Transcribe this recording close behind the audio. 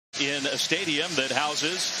in a stadium that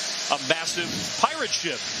houses a massive pirate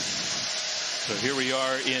ship. So here we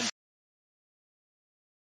are in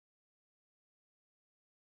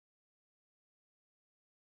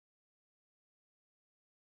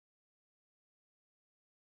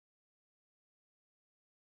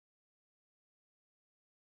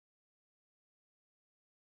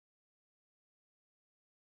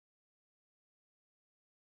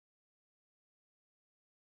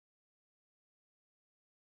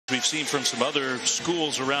we've seen from some other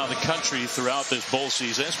schools around the country throughout this bowl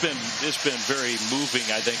season. It's been very moving,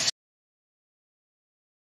 I think.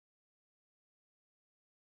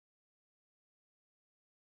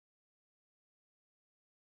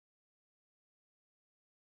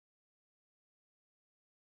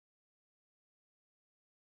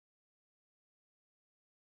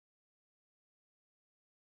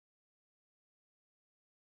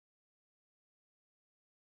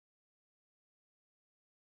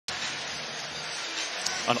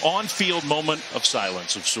 An on-field moment of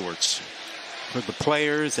silence of sorts for the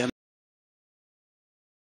players and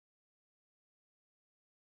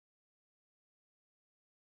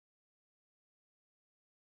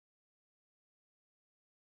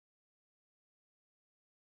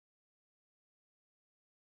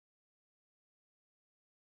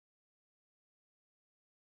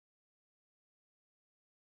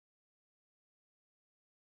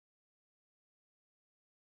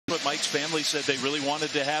what Mike's family said they really wanted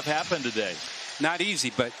to have happen today. Not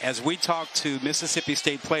easy, but as we talk to Mississippi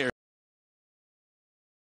State players,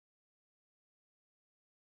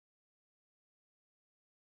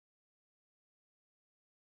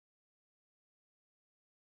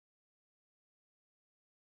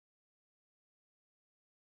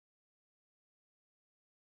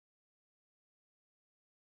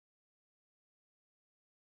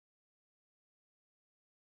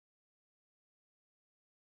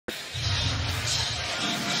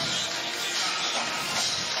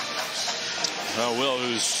 Will,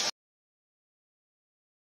 who's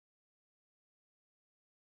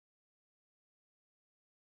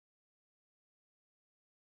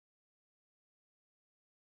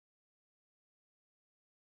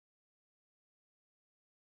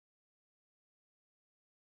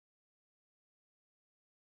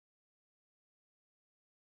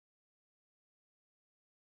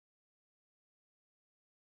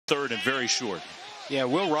third and very short. Yeah,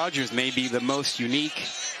 Will Rogers may be the most unique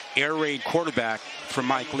air raid quarterback for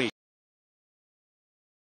Mike Leach.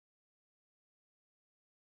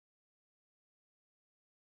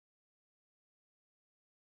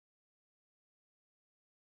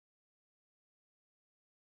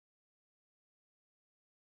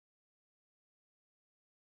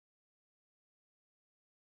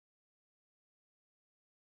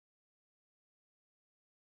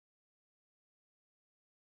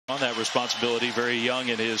 On that responsibility, very young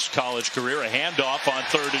in his college career. A handoff on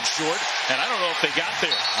third and short, and I don't know if they got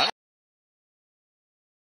there.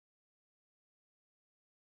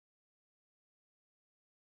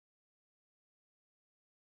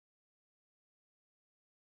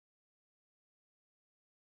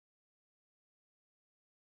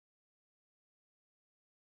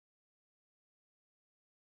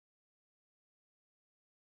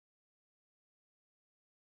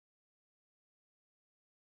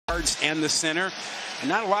 And the center, and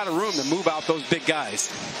not a lot of room to move out those big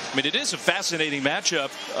guys. I mean, it is a fascinating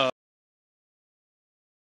matchup.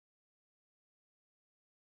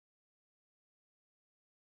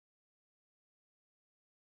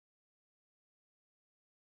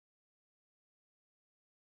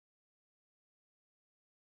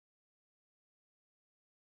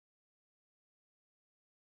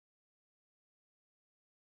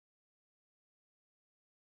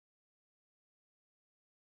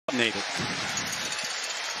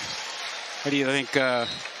 How do you think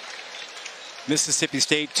Mississippi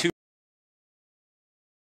State 2?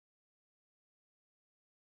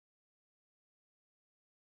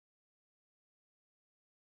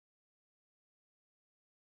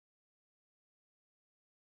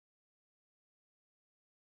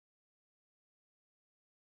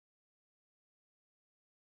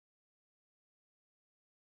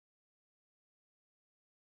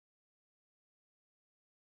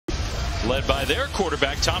 Led by their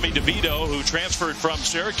quarterback, Tommy DeVito, who transferred from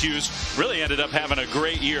Syracuse, really ended up having a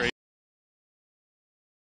great year.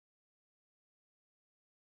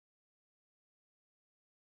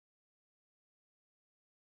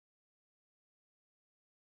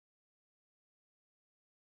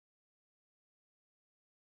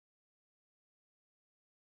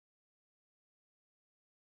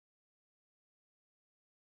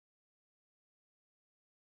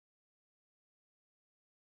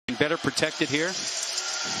 better protected here.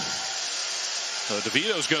 So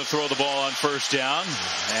DeVito's going to throw the ball on first down.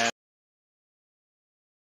 And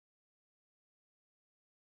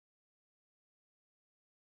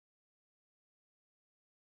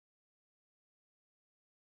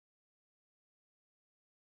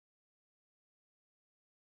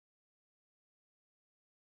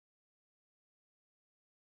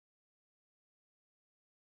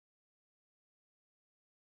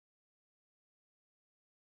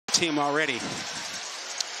team already.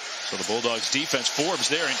 so the Bulldogs defense, Forbes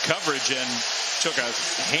there in coverage and took a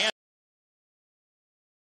hand.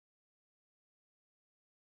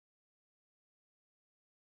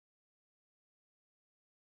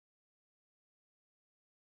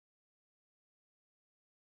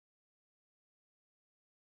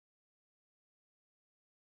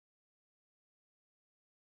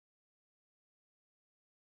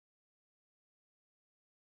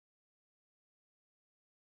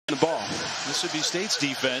 The ball. Mississippi State's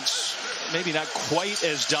defense, maybe not quite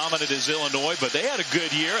as dominant as Illinois, but they had a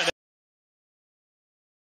good year. And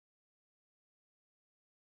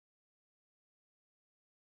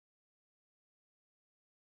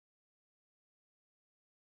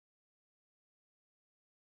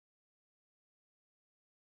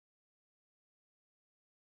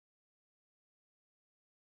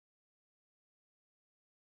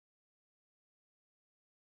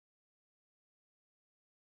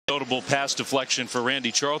notable pass deflection for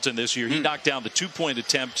Randy Charlton this year. He knocked down the 2-point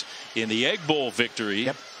attempt in the Egg Bowl victory.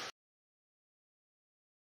 Yep.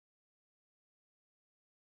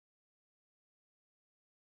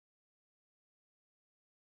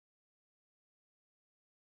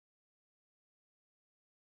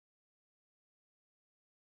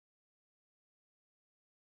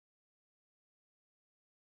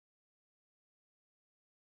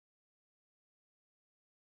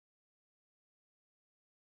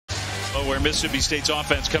 Where Mississippi State's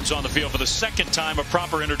offense comes on the field for the second time, a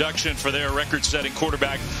proper introduction for their record-setting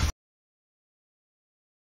quarterback.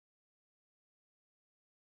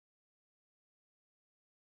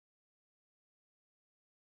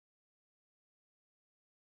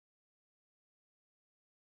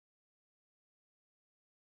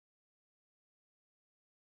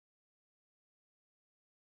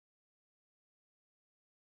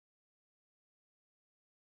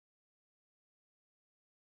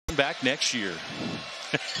 Back next year.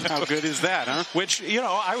 How good is that, huh? Which, you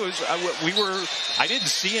know, I didn't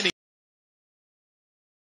see any.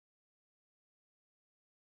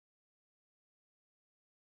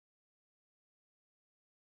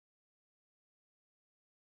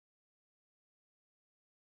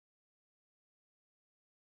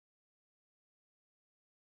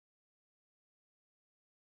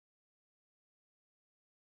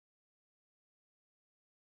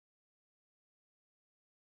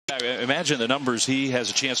 Imagine the numbers he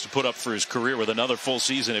has a chance to put up for his career with another full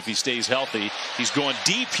season if he stays healthy. He's going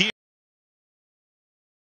deep here.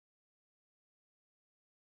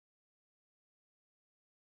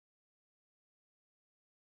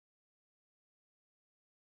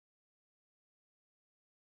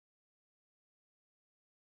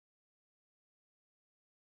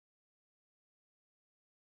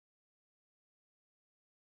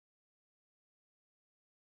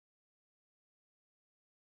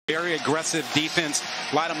 Very aggressive defense,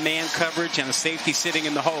 a lot of man coverage, and a safety sitting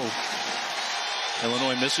in the hole.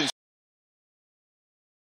 Illinois missing.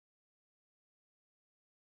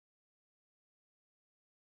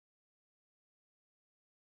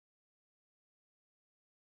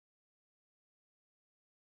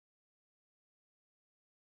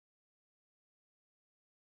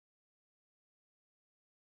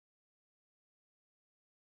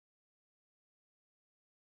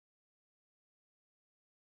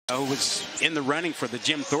 Who was in the running for the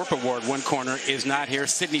Jim Thorpe Award, one corner, is not here.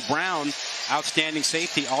 Sidney Brown, outstanding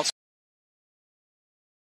safety, also.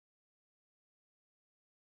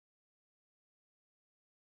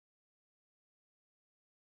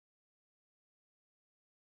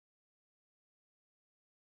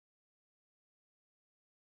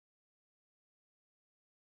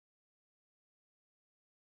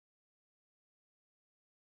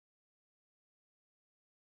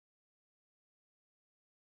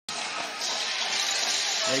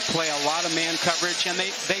 They play a lot of man coverage, and they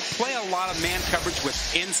play a lot of man coverage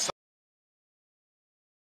with inside.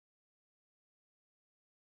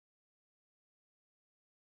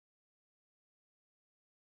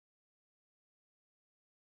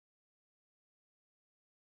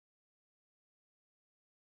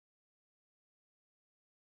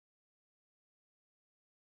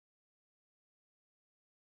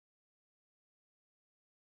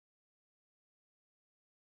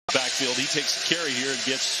 backfield. He takes the carry here and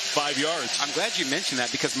gets 5 yards. I'm glad you mentioned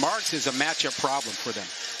that because Marks is a matchup problem for them.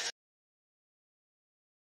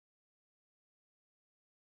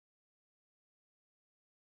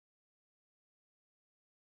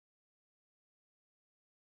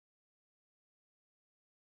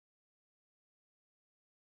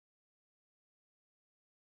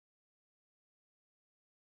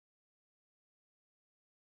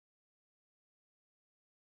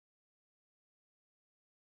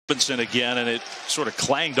 Robinson again, and it sort of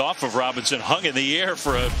clanged off of Robinson, hung in the air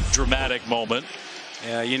for a dramatic moment.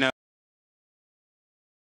 Yeah, you know.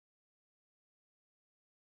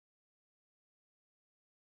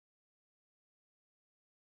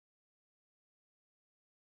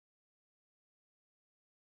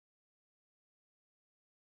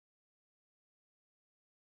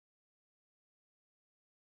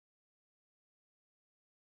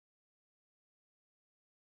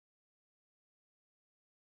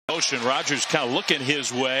 Motion, Rodgers kind of looking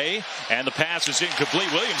his way, and the pass is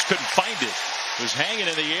incomplete. Williams couldn't find it. It was hanging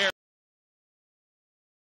in the air.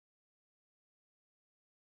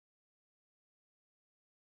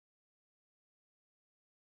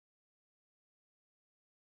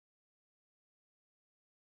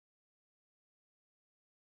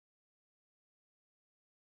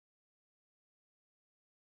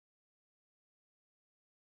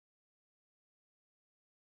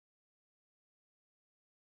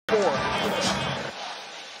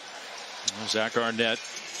 Zach Arnett,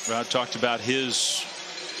 Rod talked about his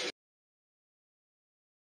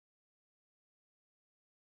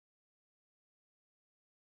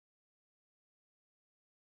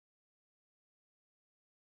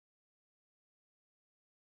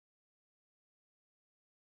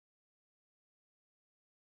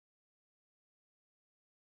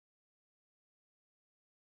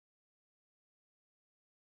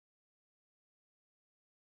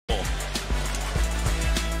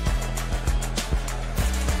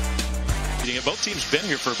both teams been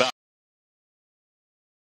here for about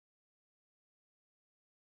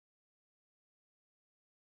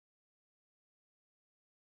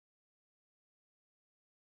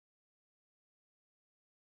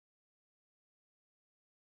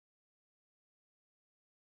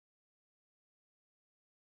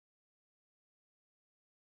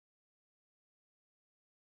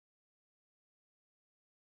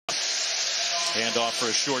handoff for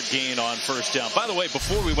a short gain on first down. By the way,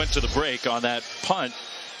 before we went to the break on that punt,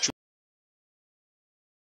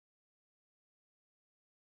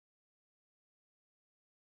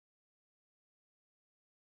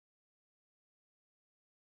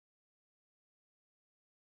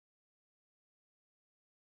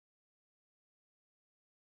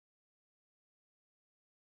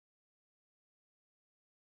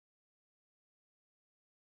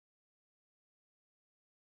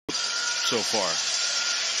 so far.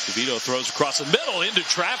 DeVito throws across the middle into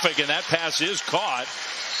traffic, and that pass is caught.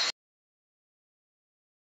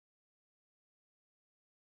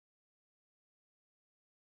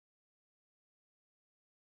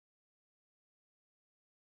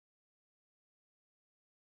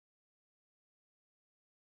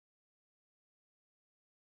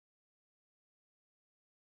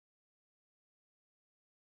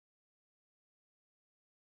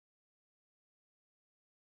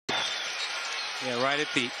 Yeah, right at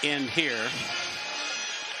the end here,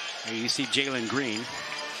 you see Jalen Green.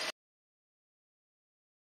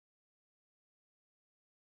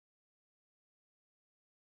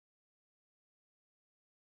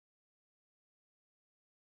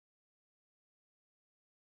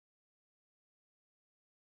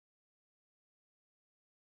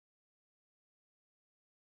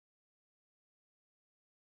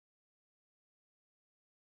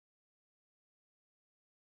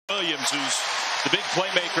 Williams, who's the big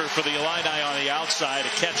playmaker for the Illini on the outside, a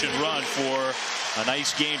catch and run for a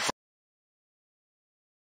nice gain.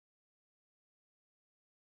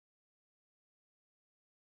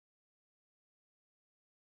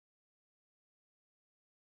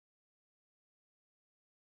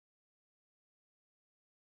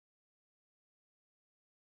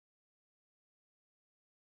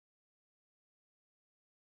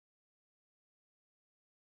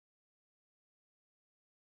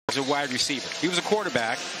 As a wide receiver, he was a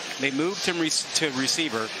quarterback. They moved him to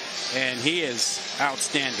receiver, and he is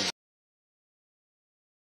outstanding.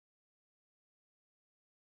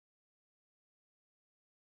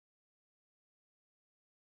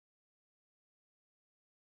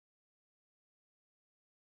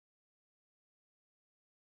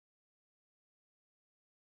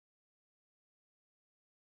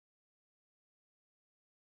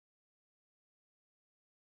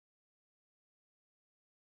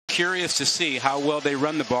 Curious to see how well they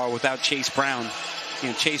run the ball without Chase Brown. You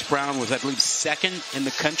know, Chase Brown was, I believe, second in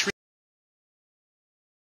the country.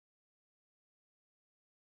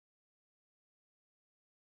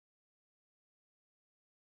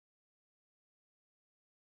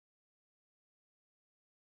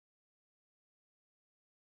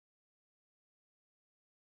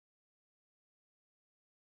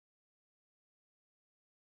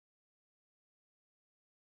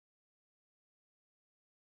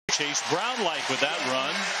 Chase Brown-like with that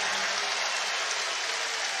run.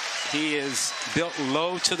 He is built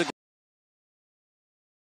low to the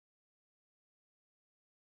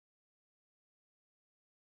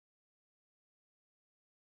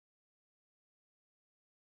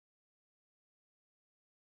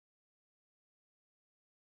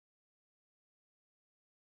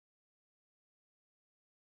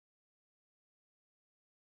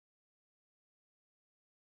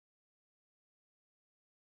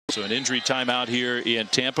So an injury timeout here in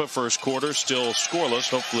Tampa. First quarter still scoreless.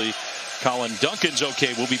 Hopefully Colin Duncan's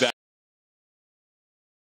okay. We'll be back.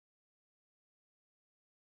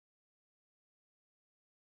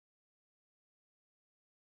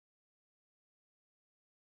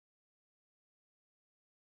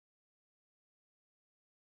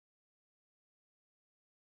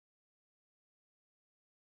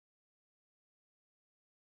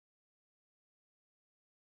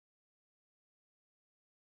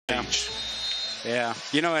 Yeah,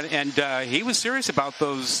 you know, and he was serious about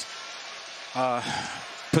those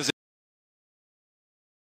positions.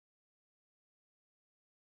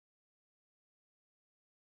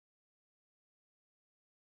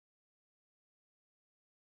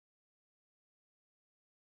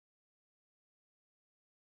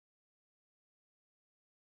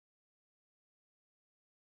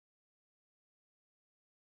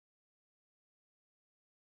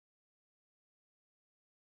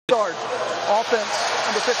 Start. Offense,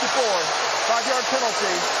 number 54. 5-yard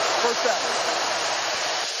penalty. First down.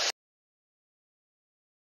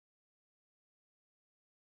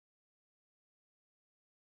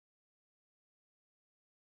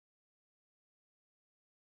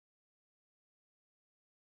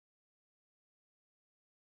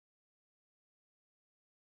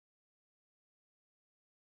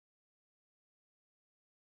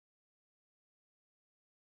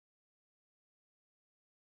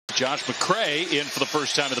 Josh McCray in for the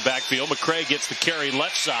first time in the backfield. McCray gets the carry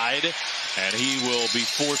left side, and he will be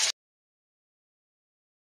forced.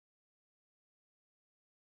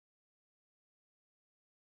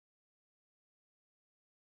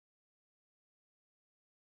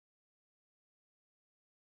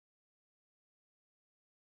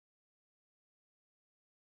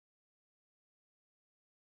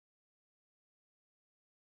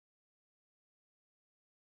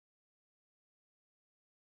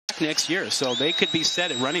 Next year, so they could be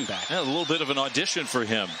set at running back. Yeah, a little bit of an audition for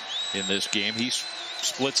him in this game. He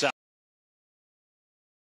splits out.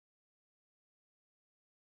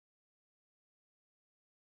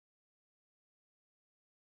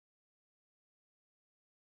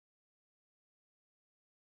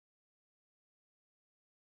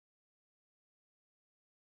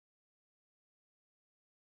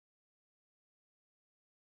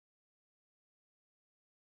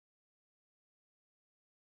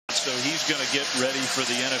 So he's going to get ready for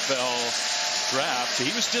the NFL draft.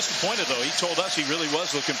 He was disappointed, though. He told us he really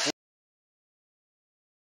was looking forward.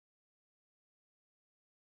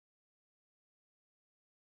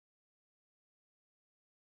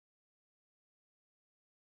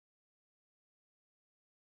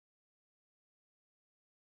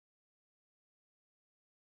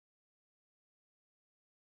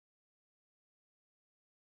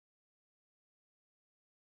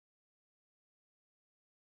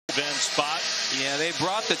 Spot. Yeah, they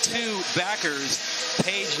brought the two backers,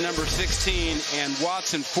 Page number 16 and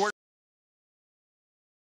Watson 14.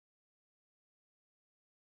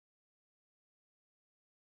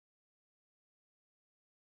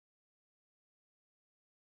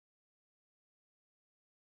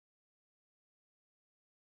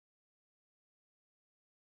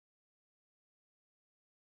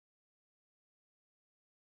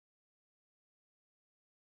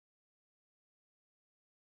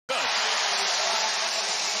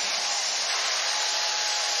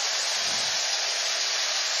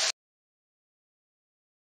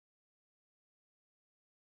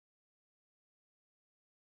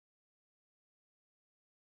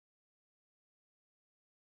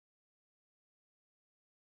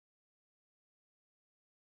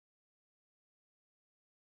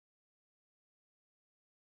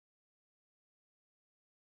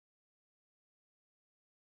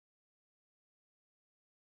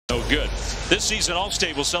 good. This season,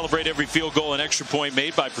 Allstate will celebrate every field goal and extra point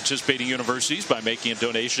made by participating universities by making a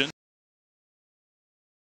donation.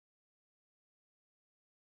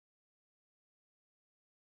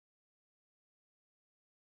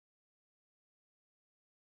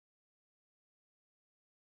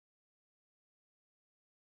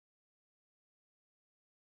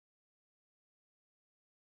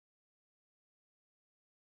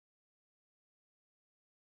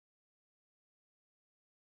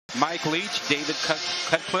 Mike Leach, David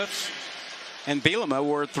Cutcliffe, and Bielema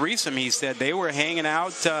were a threesome. He said they were hanging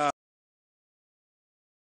out.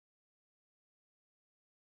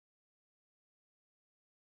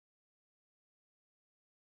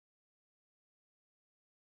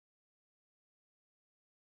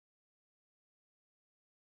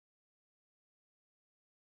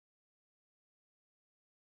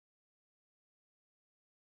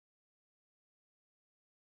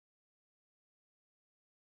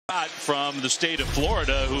 From the state of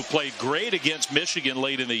Florida, who played great against Michigan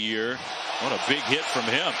late in the year. What a big hit from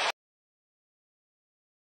him.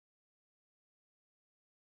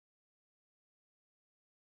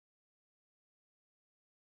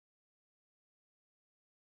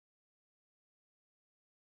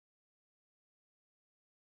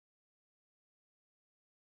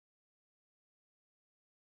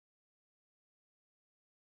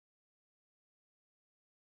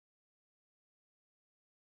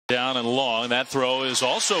 Down and long. That throw is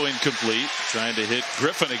also incomplete. Trying to hit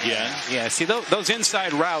Griffin again. Yeah, see those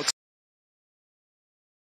inside routes.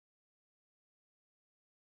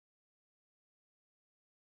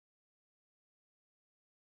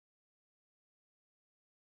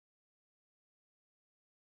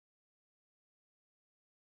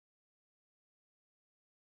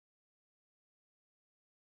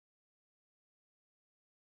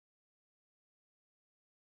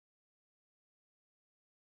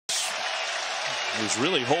 Was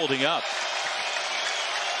really holding up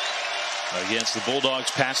against the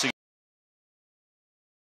Bulldogs passing.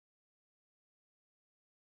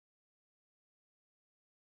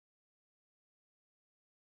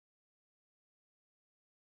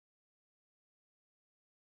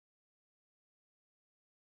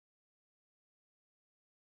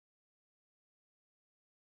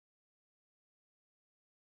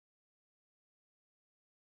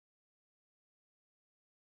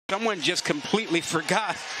 Someone just completely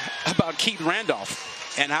forgot about Keith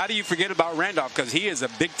Randolph. And how do you forget about Randolph? Because he is a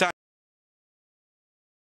big time.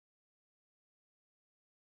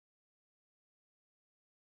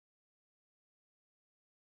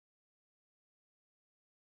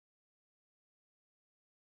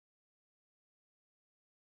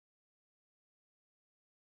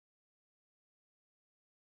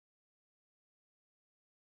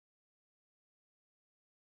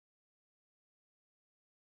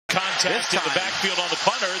 Contact in the backfield on the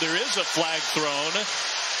punter. There is a flag thrown.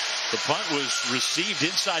 The punt was received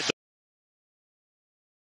inside the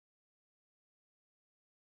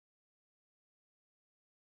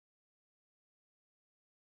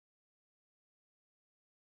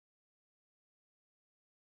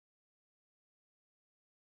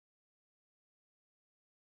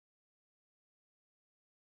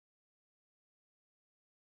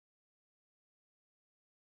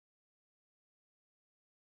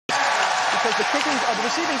because the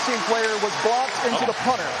receiving team player was blocked into the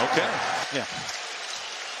punter. Okay. Yeah.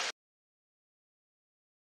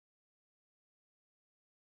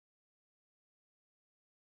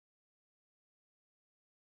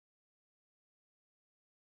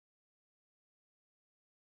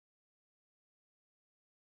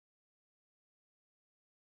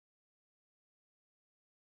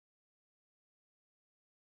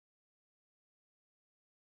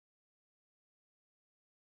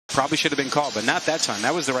 Probably should have been called, but not that time.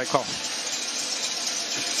 That was the right call.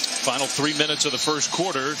 Final 3 minutes of the first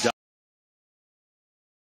quarter.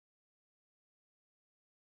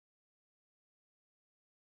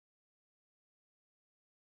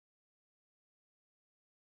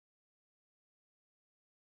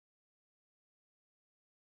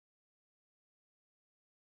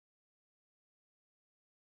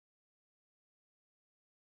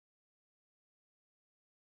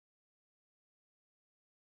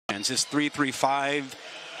 This 3-3-5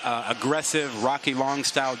 aggressive Rocky Long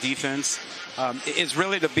style defense is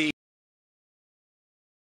really to be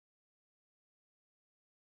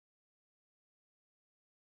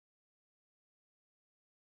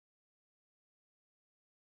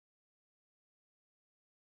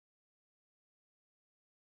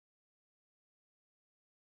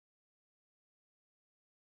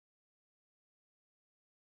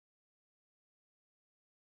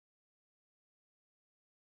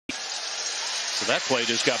So that play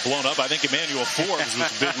just got blown up. I think Emmanuel Forbes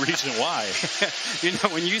was a big reason why. You know,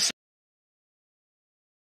 when you say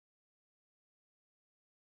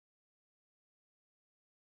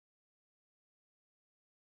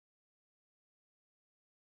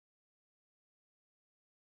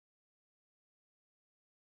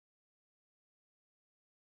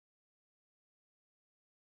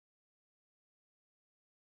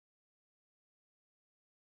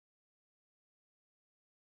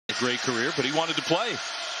A great career, but he wanted to play.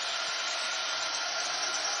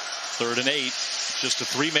 3rd and 8, just a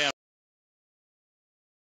 3-man.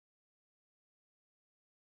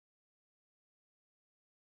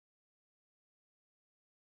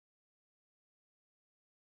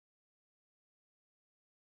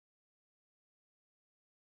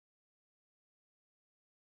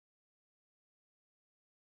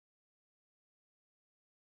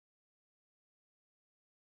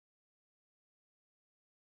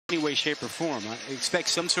 any way, shape, or form. I expect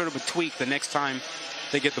some sort of a tweak the next time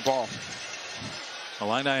they get the ball.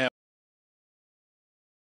 Illini have a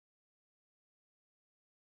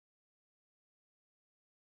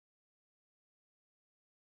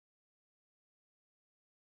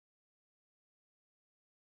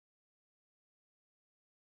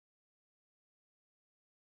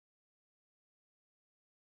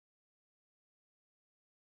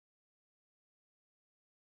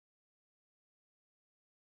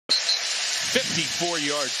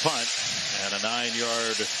 54-yard punt and a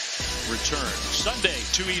 9-yard return. Sunday,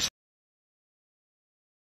 2 East.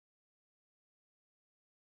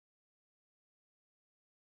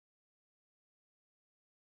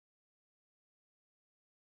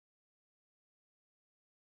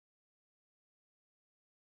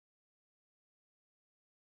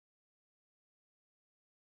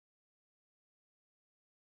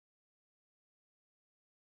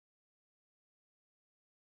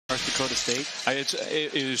 North Dakota State.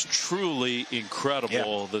 It is truly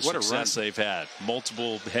incredible the What a success run. they've had.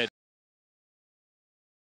 Multiple head.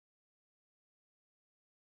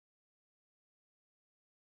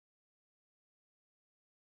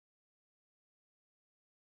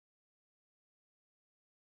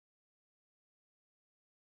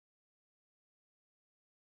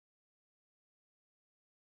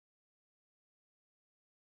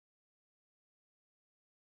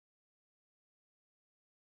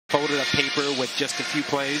 Folded up paper with just a few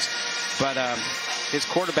plays, but his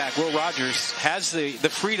quarterback, Will Rogers, has the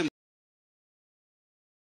freedom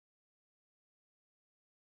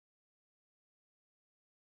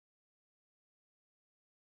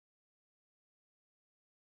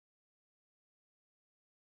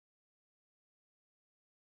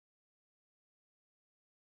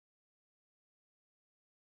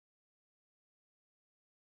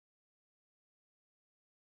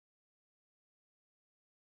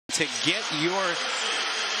to get your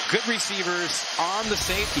good receivers on the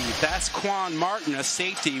safety. That's Quan Martin, a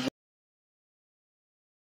safety.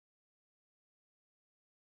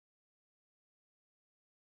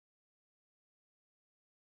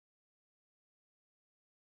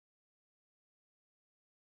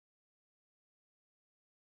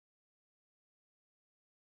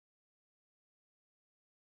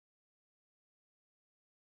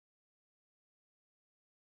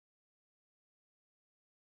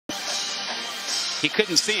 He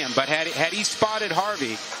couldn't see him, but had he spotted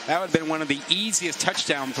Harvey, that would have been one of the easiest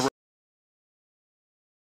touchdown throws.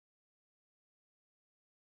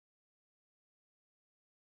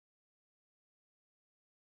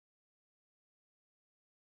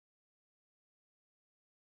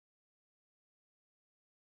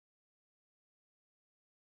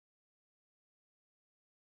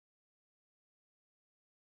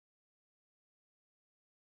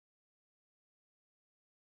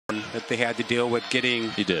 That they had to deal with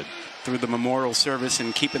getting He did. through the memorial service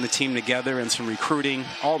and keeping the team together and some recruiting,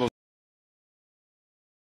 all those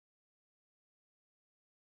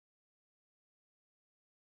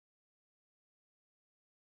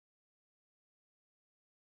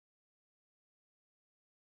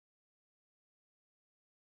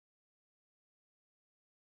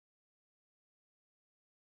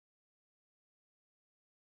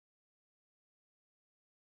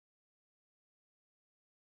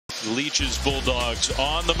Leach's Bulldogs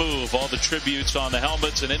on the move. All the tributes on the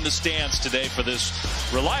helmets and in the stands today for this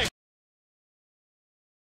ReliaQuest.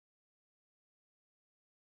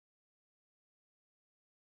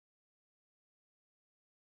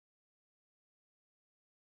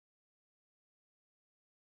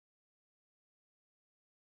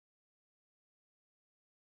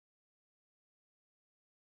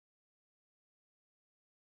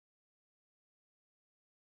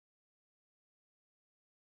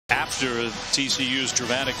 After TCU's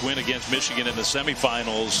dramatic win against Michigan in the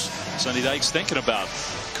semifinals, Sonny Dykes thinking about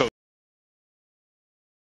coach.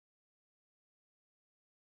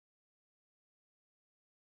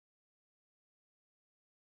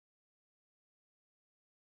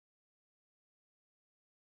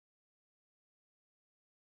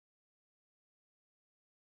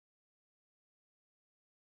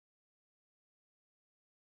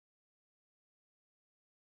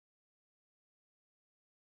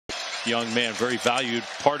 Young man, very valued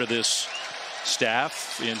part of this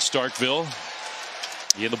staff in Starkville.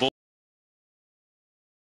 In the Bulldogs.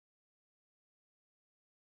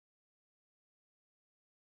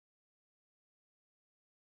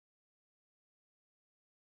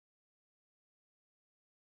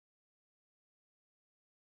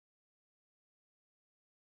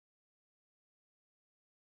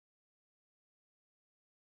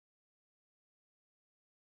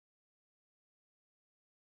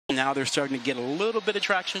 Now they're starting to get a little bit of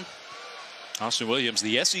traction. Austin Williams,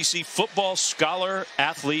 the SEC football scholar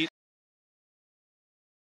athlete.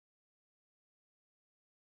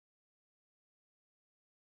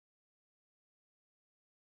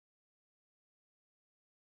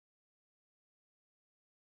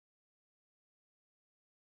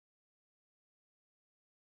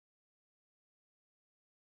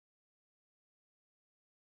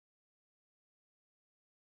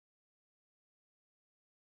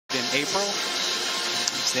 In April, he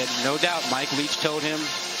said, no doubt, Mike Leach told him,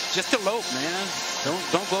 just elope, man.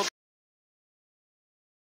 Don't go.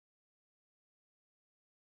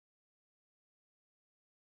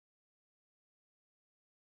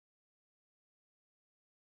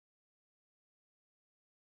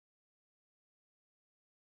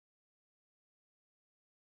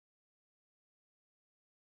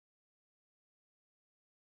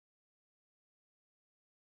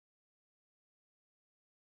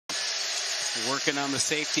 Working on the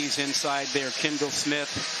safeties inside there. Kendall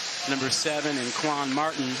Smith, number 7, and Quan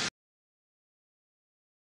Martin.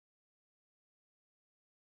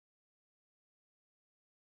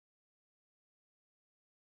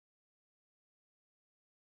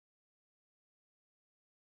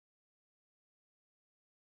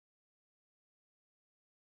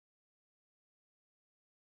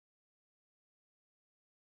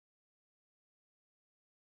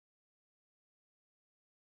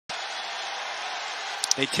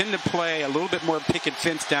 They tend to play a little bit more picket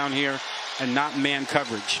fence down here and not man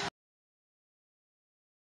coverage.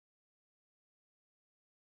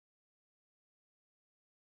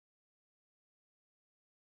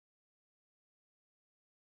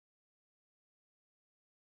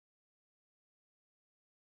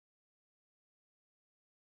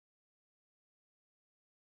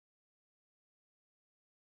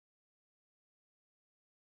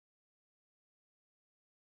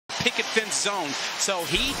 Picket fence zone. So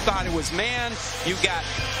he thought it was man. You got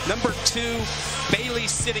number 2, Bailey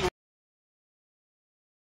sitting.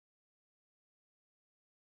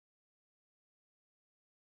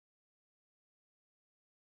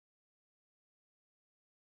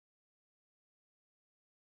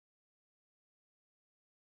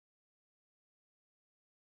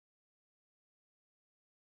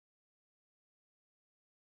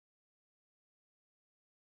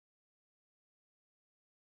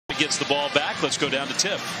 Gets the ball back. Let's go down to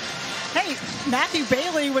tip. Hey, Matthew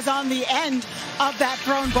Bailey was on the end of that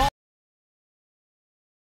thrown ball.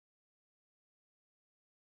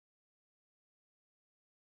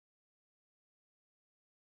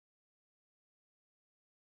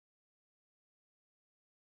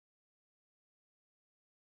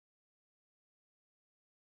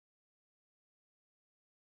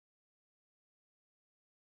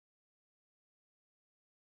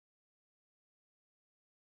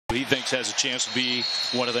 He thinks has a chance to be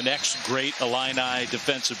one of the next great Illini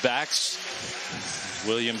defensive backs.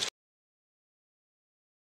 Williams.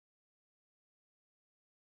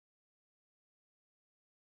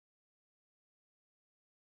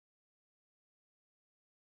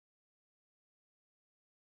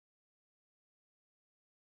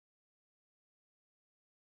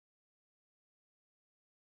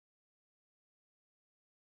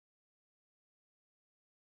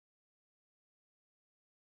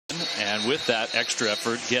 And with that extra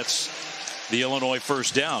effort gets the Illinois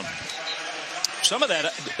first down. Some of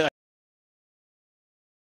that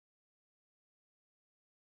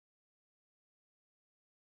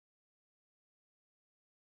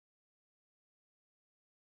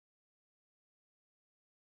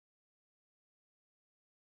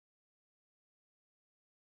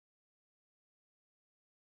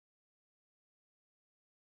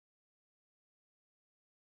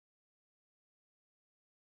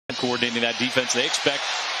coordinating that defense. They expect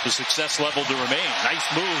the success level to remain. Nice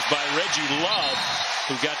moves by Reggie Love,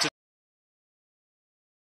 who got to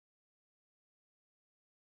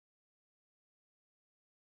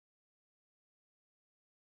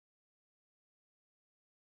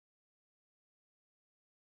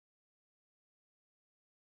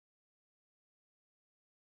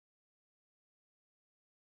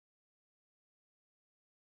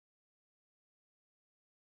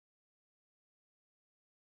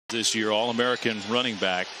this year All-American running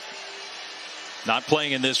back. Not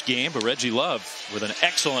playing in this game, but Reggie Love with an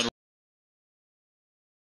excellent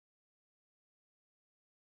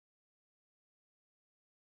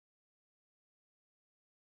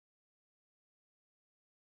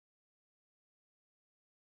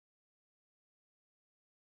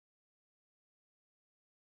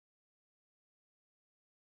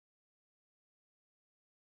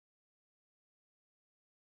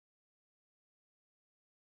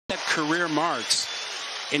career marks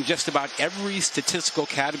in just about every statistical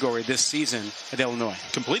category this season at Illinois.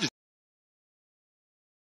 completed.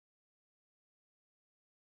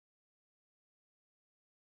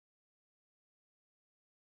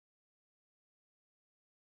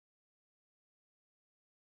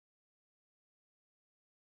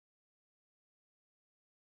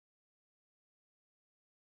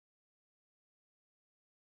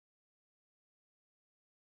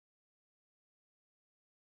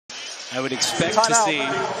 I would expect to see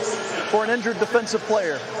for an injured defensive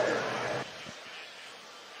player.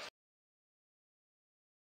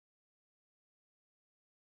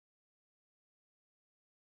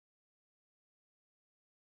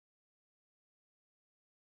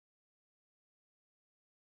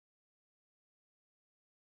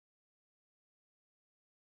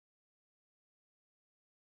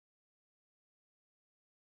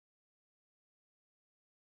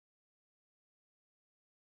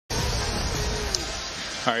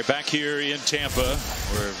 All right, back here in Tampa,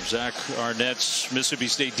 where Zach Arnett's Mississippi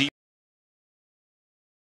State defense.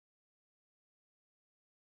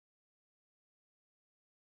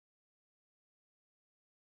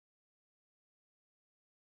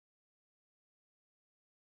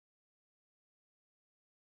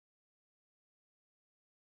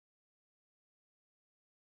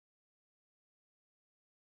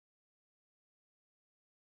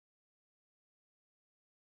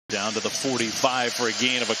 Down to the 45 for a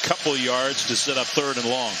gain of a couple yards to set up 3rd and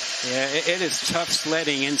long. Yeah, it is tough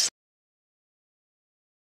sledding inside.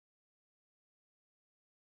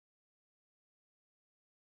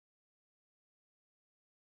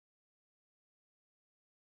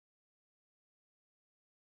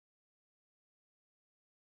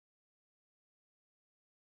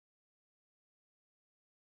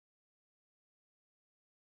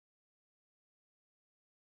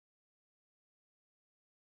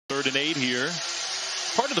 Third and 8 here.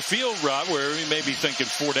 Part of the field, Rob, where we may be thinking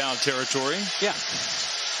 4-down territory. Yeah.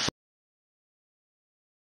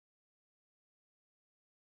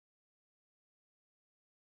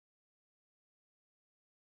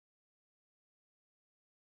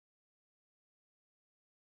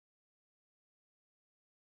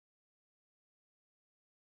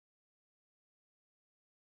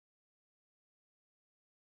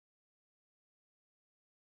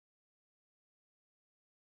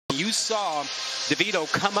 You saw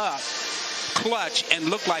DeVito come up, clutch, and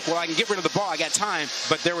look like, well, I can get rid of the ball. I got time.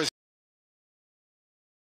 But there was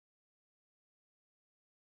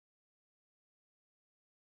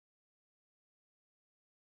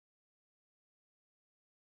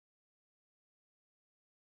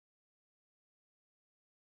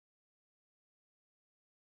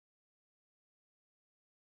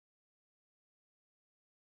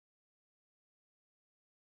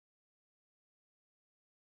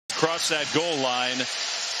Across that goal line.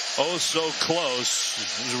 Oh, so close.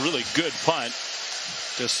 It was a really good punt.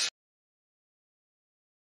 Just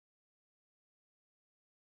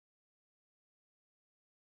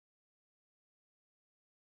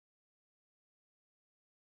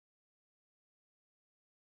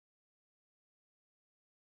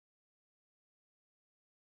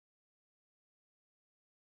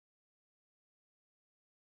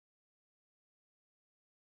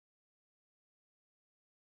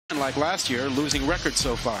like last year, losing record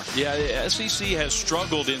so far. yeah, the SEC has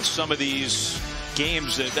struggled in some of these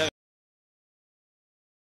games that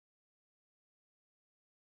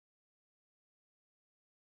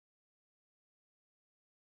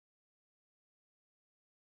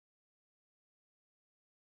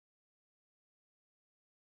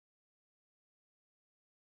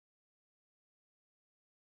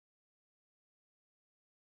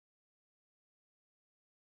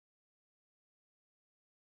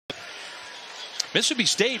Mississippi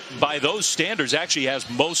State, by those standards, actually has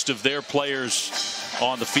most of their players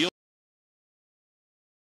on the field.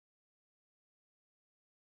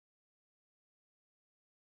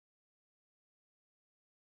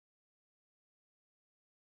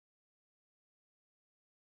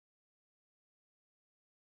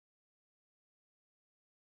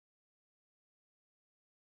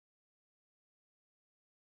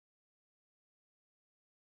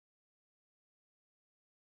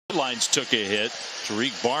 Lines took a hit.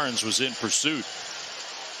 Tariq Barnes was in pursuit.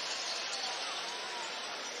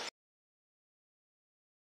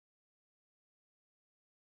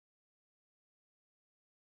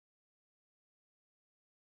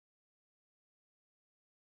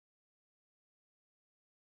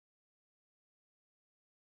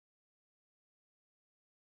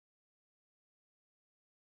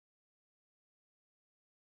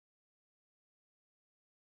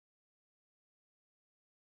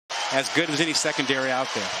 As good as any secondary out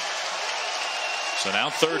there. So now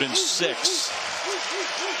 3rd and 6.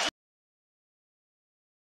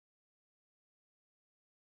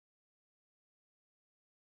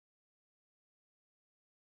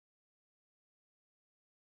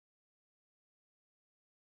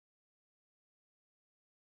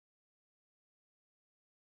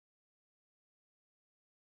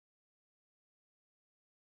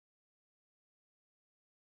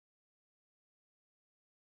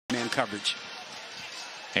 Man coverage.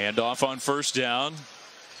 Handoff on 1st down.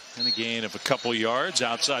 And a gain of a couple yards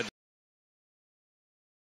outside.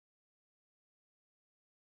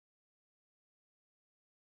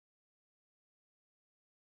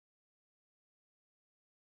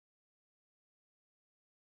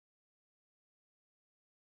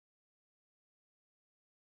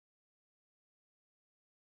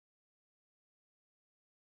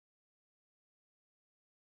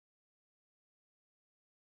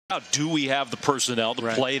 Now, do we have the personnel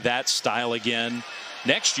to play that style again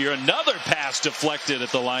next year? Another pass deflected at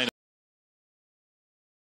the line.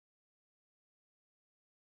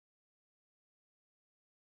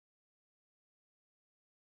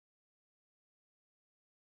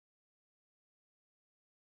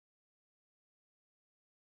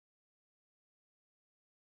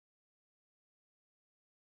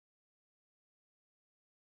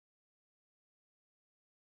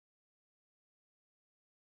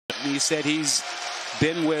 He said he's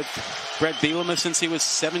been with Brett Bielema since he was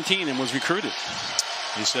 17 and was recruited.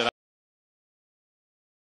 He said,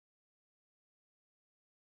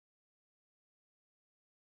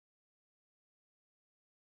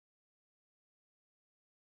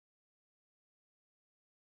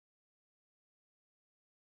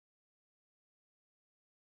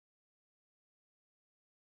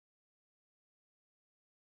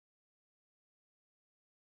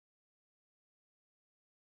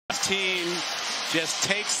 team just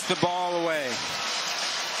takes the ball away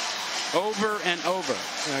over and over.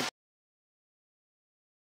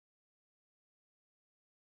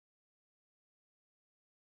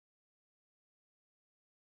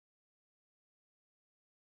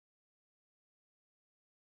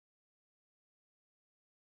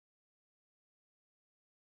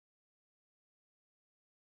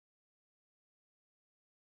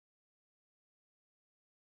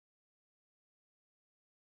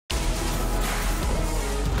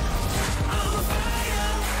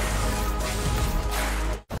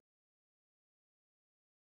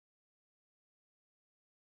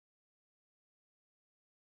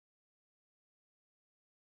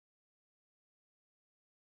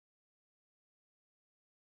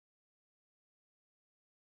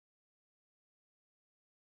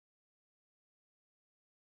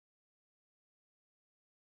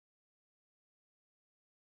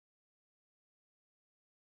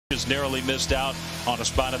 has narrowly missed out on a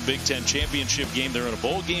spot in Big Ten championship game. They're in a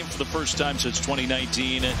bowl game for the first time since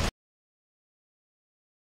 2019.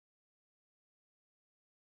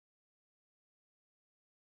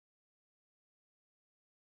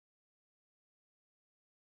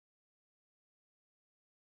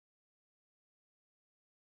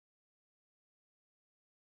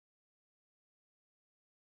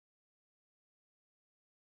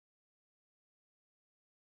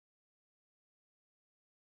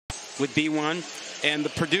 With B1 and the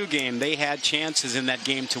Purdue game, they had chances in that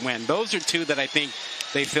game to win. Those are two that I think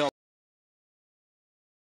they felt.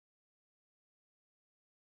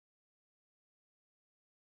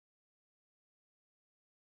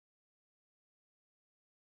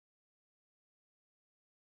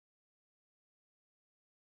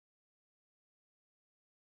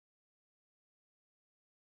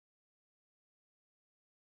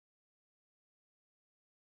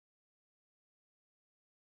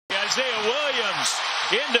 Isaiah Williams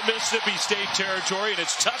into Mississippi State territory, and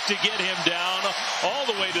it's tough to get him down all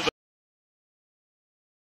the way to the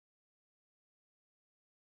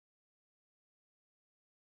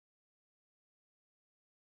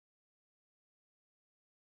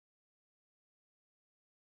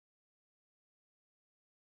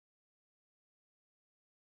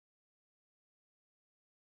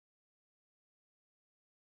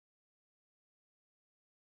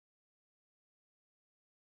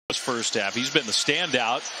first half. He's been the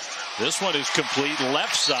standout. This one is complete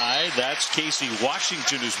left side. That's Casey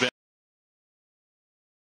Washington, who's been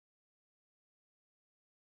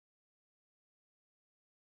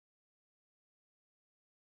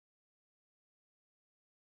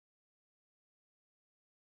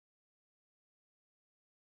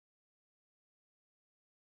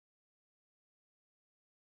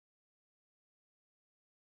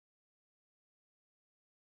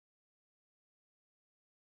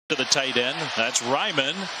to the tight end. That's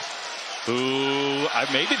Ryman, who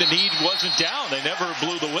maybe the need wasn't down. They never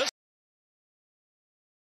blew the whistle.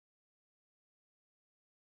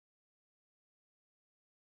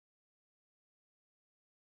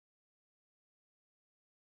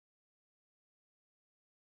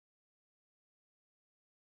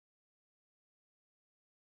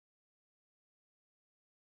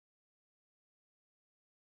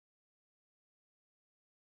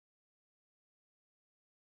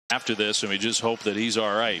 After this, and we just hope that he's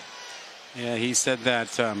all right. Yeah, he said that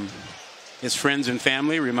his friends and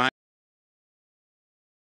family remind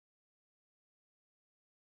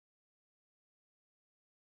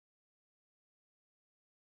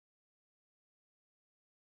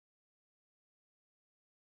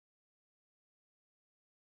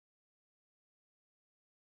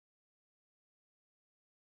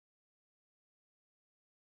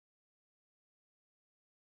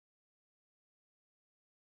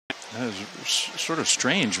That was sort of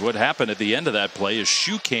strange. What happened at the end of that play? His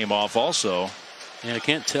shoe came off also. Yeah, I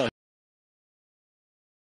can't tell.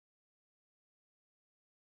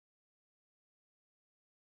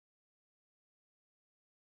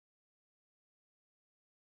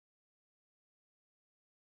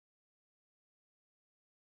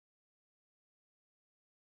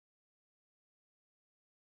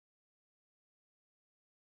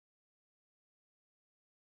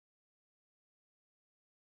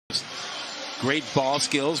 Great ball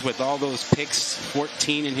skills with all those picks,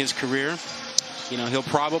 14 in his career. You know, he'll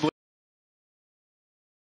probably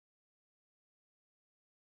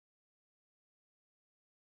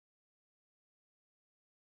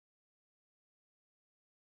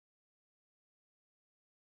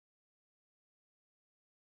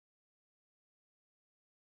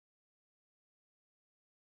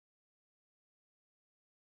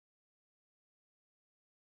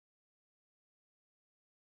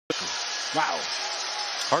wow.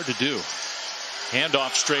 Hard to do.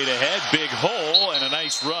 Handoff straight ahead. Big hole and a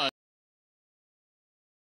nice run.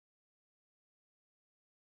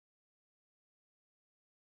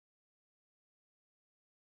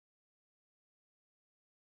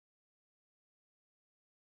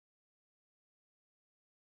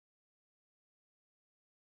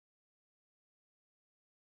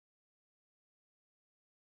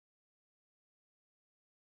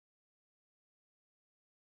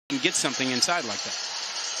 Get something inside like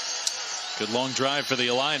that. Good long drive for the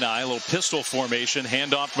Illini. A little pistol formation.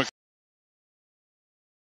 Handoff.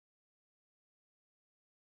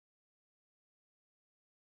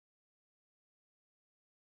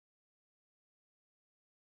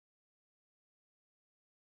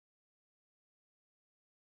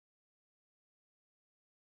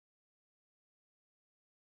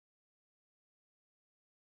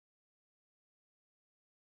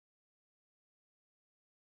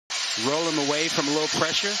 Roll him away from a little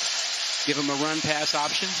pressure. Give him a run pass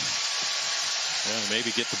option. Yeah,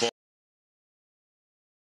 maybe get the ball.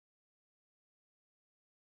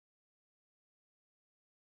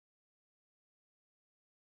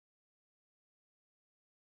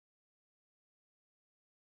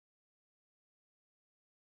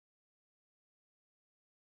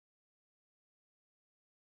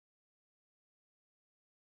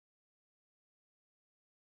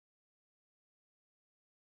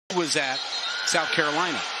 Was at South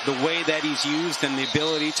Carolina, the way that he's used and the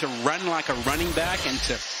ability to run like a running back and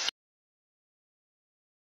to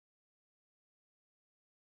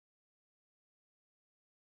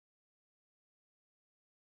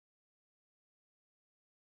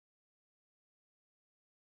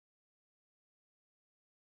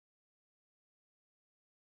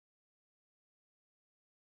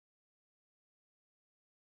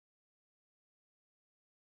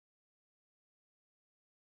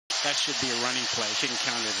That should be a running play. Shouldn't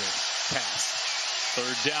count as a pass.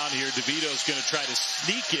 Third down here. DeVito's going to try to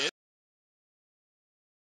sneak it.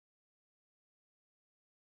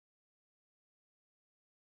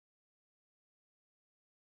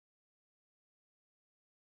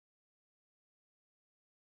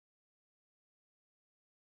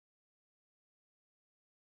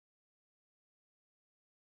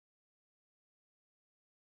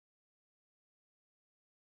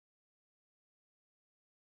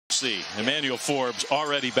 See, Emmanuel Forbes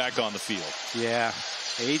already back on the field. Yeah,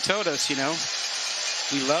 he told us, you know,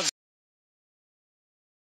 he loves.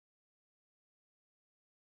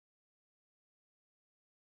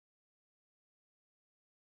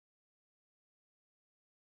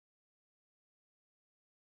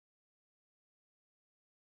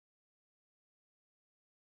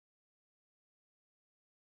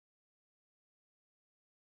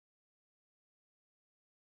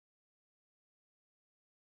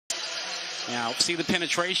 Now, see the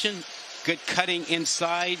penetration? Good cutting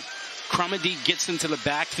inside. Crumedy gets into the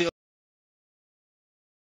backfield.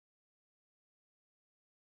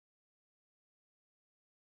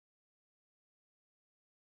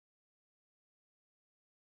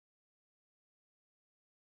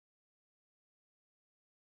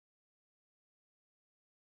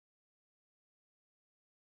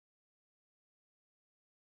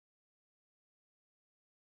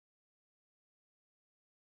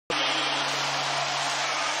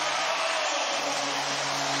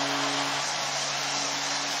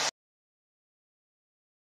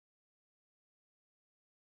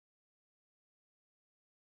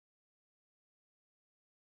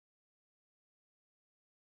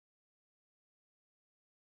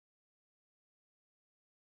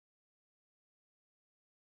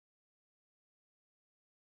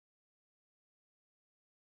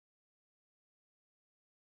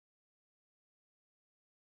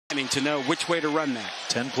 To know which way to run that.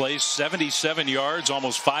 10 plays, 77 yards,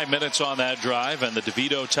 almost 5 minutes on that drive, and the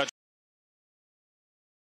DeVito touch.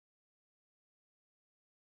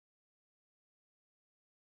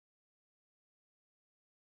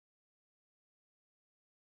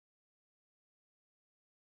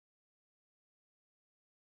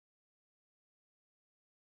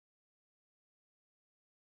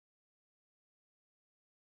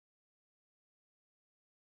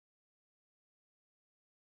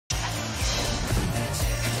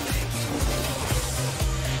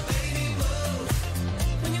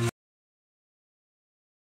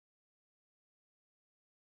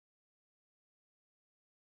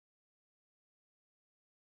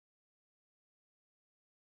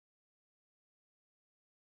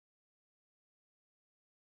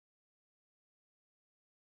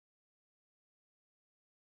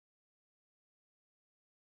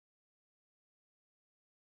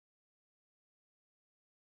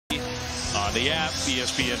 On the app,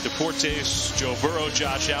 ESPN Deportes, Joe Burrow,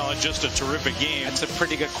 Josh Allen, just a terrific game. That's a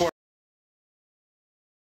pretty good quarter.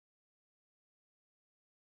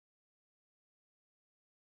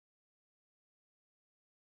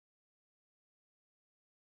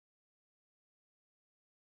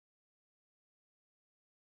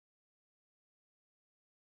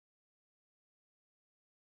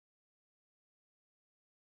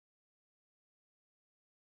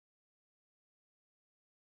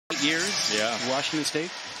 Years, yeah. Washington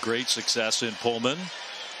State. Great success in Pullman.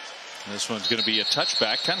 This one's going to be a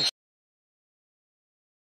touchback, kind of.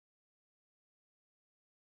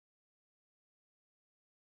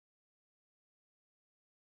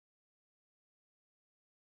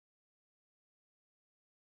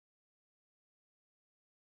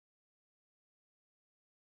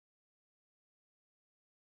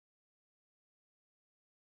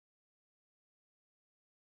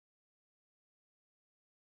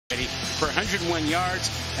 For 101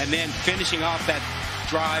 yards, and then finishing off that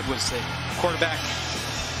drive was the quarterback.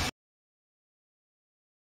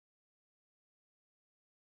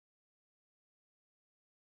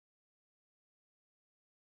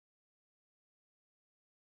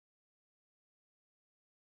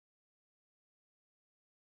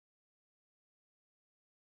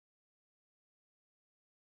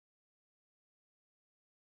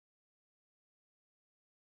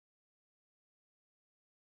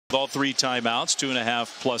 All 3 timeouts,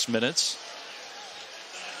 2.5+ minutes.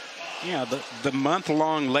 Yeah, the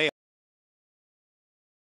month-long layoff.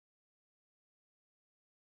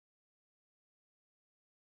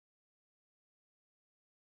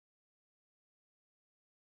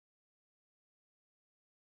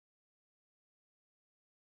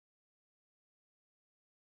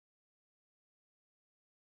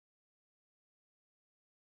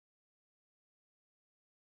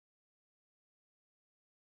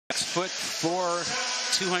 6'4",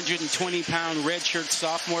 220-pound redshirt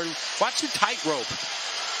sophomore. Watch the tightrope.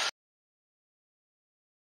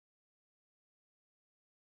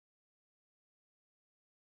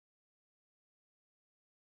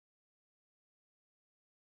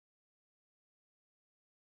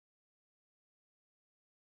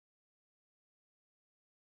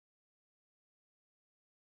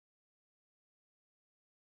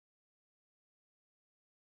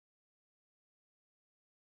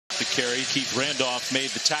 The carry. Keith Randolph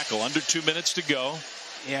made the tackle. Under 2 minutes to go.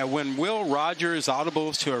 Yeah, when Will Rogers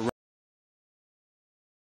audibles to a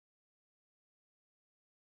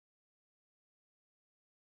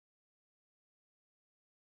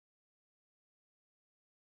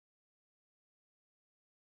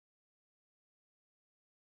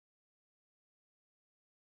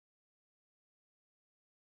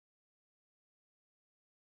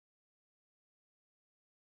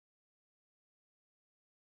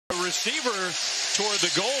Receiver toward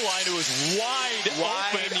the goal line. It was wide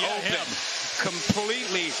open. Yeah, him.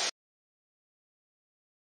 Completely.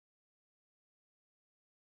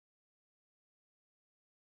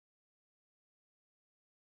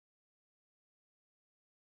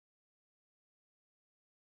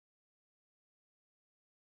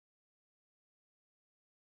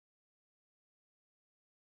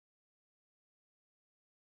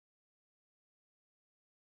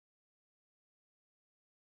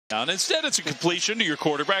 And instead, it's a completion to your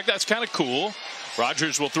quarterback. That's kind of cool.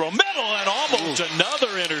 Rogers will throw middle and almost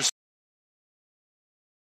another interception.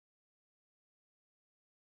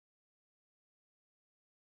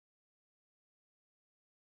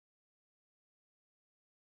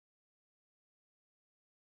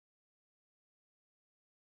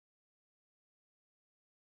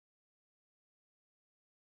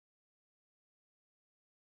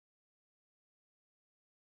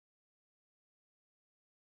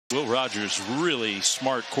 Will Rogers, really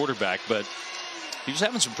smart quarterback, but he was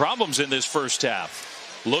having some problems in this first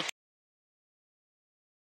half. Look.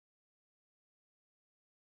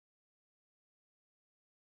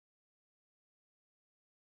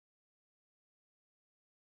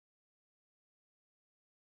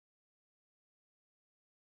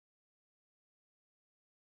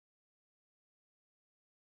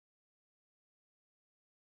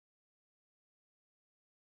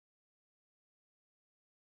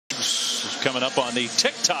 Coming up on the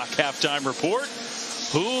TikTok halftime report.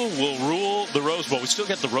 Who will rule the Rose Bowl? We still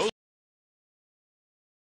get the Rose.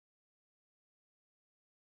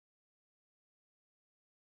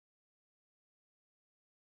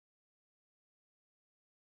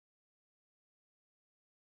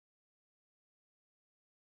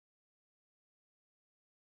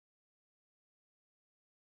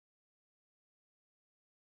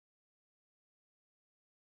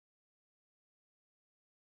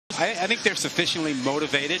 I think they're sufficiently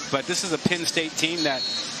motivated, but this is a Penn State team that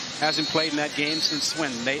hasn't played in that game since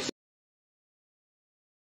when?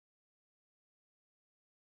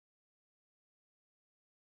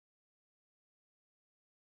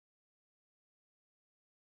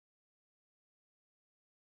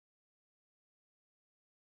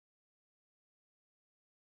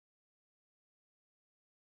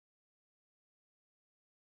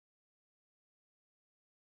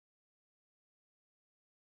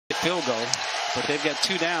 Field goal, but they've got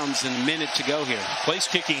 2 downs and a minute to go here. Place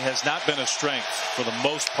kicking has not been a strength for the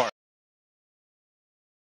most part.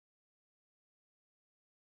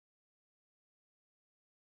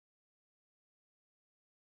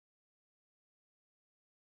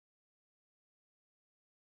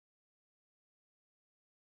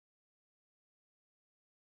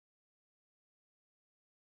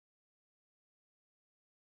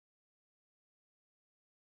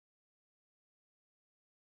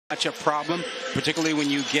 Matchup problem, particularly when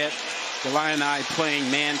you get the Illini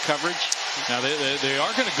playing man coverage. Now they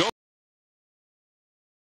are going to go.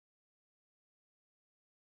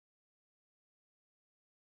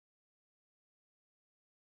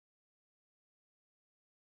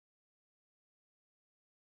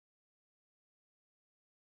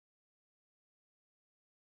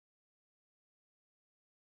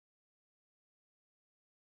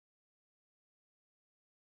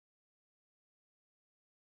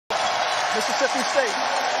 Mississippi State,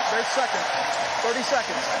 their second. 30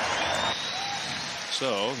 seconds.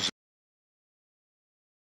 So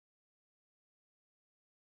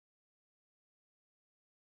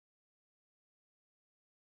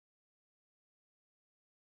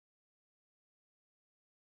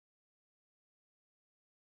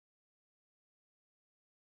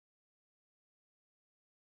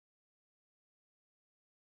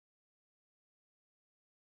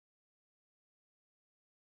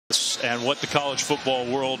and what the college football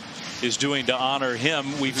world is doing to honor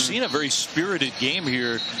him. We've seen a very spirited game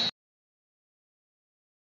here.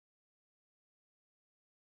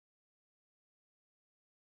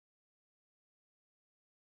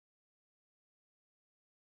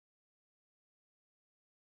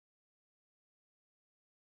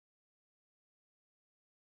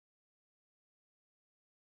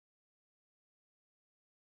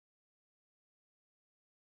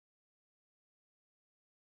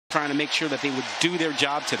 Trying to make sure that they would do their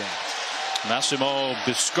job today. Massimo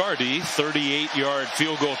Biscardi, 38-yard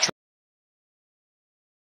field goal.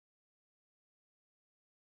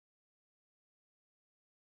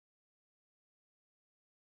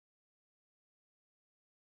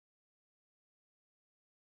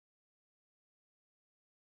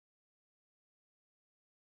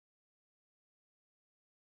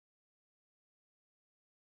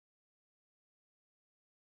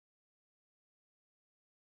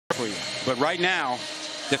 But right now,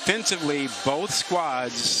 defensively, both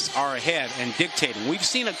squads are ahead and dictating. We've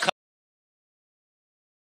seen a couple.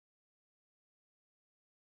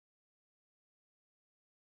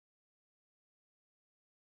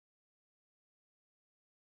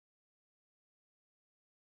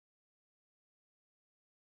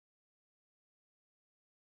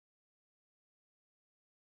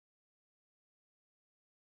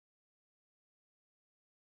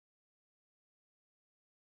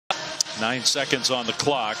 Nine seconds on the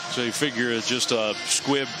clock, so you figure it's just a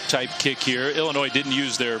squib type kick here. Illinois didn't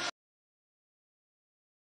use their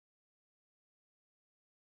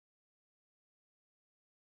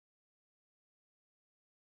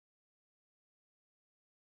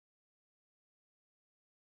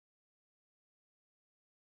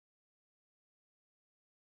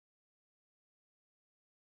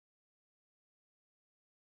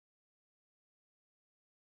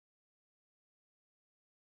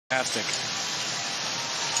Fantastic.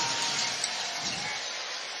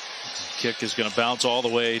 kick is going to bounce all the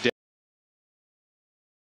way down.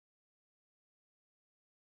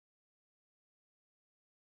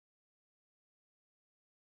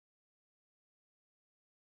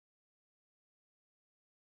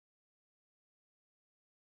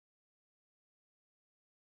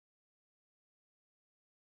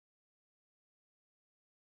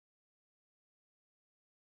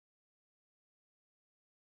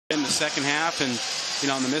 In the second half,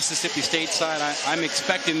 and on the Mississippi State side, I'm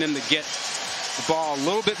expecting them to get the ball a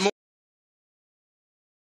little bit more.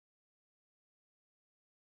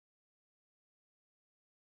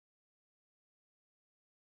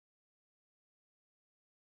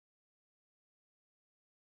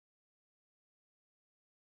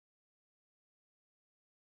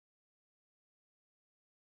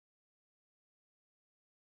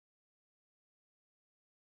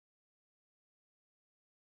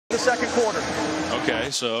 The second quarter.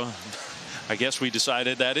 Okay, so I guess we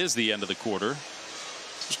decided that is the end of the quarter.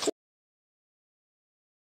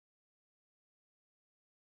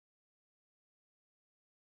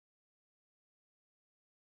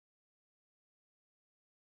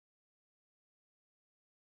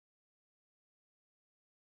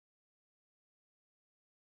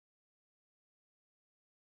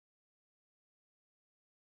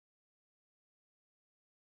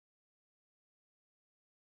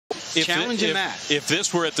 Challenging that. If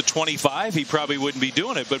this were at the 25, he probably wouldn't be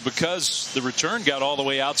doing it, but because the return got all the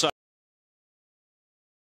way outside.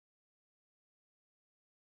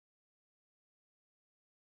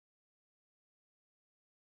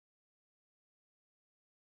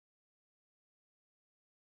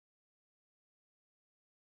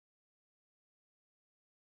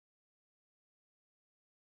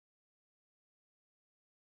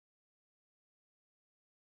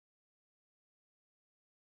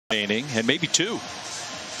 And maybe two.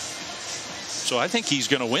 So I think he's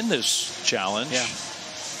going to win this challenge. Yeah.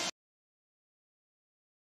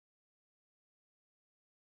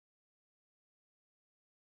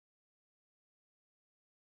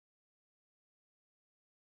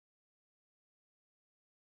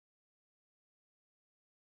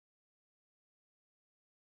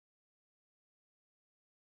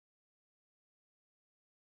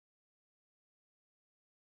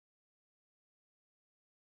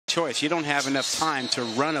 Choice. You don't have enough time to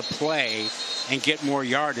run a play and get more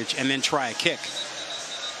yardage and then try a kick.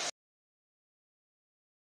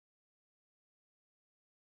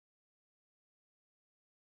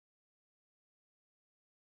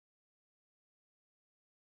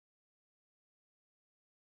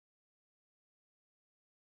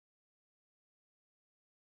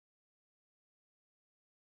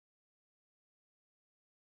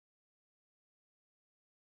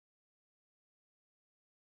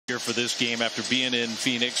 here for this game after being in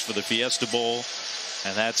Phoenix for the Fiesta Bowl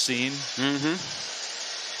and that scene.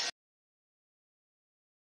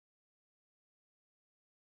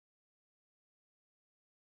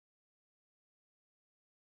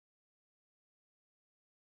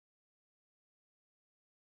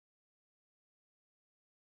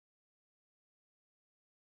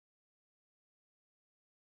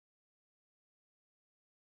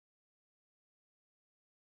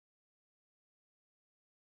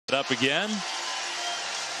 Up again.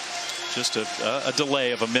 Just a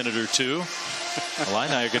delay of a minute or two.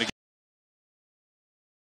 Illini are going to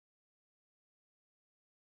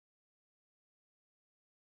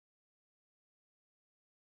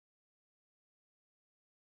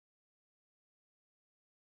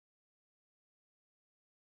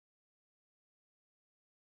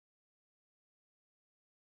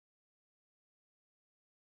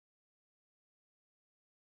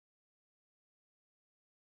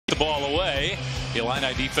the ball away. The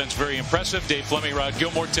Illini defense very impressive. Dave Fleming, Rod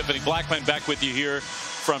Gilmore, Tiffany Blackman back with you here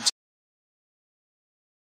from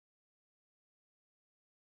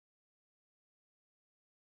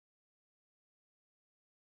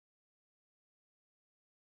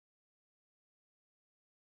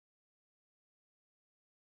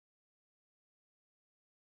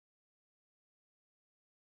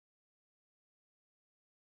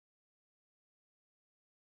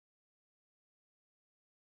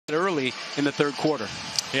early in the third quarter.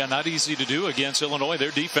 Yeah, not easy to do against Illinois.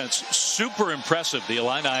 Their defense super impressive. The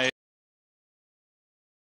Illini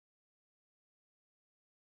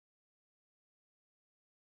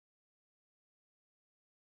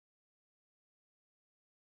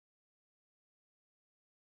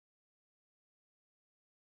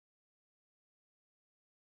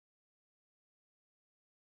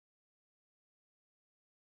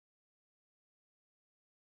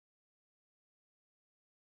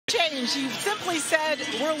change. He simply said,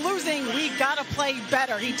 we're losing, we got to play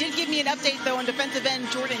better. He did give me an update, though, on defensive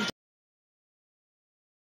end Jordan.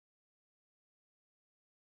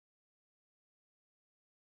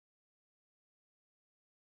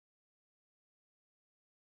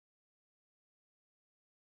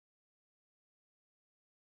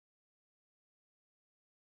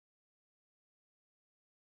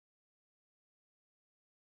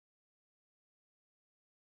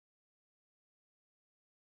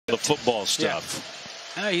 the football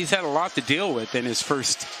stuff. Yeah. He's had a lot to deal with in his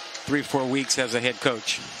first 3-4 weeks as a head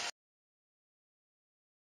coach.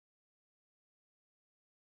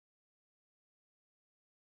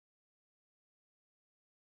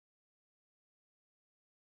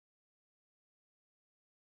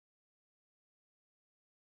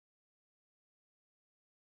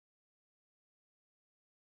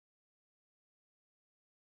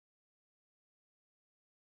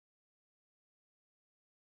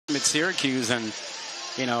 At Syracuse, and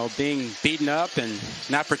being beaten up and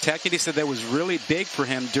not protected, he said that was really big for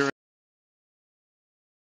him during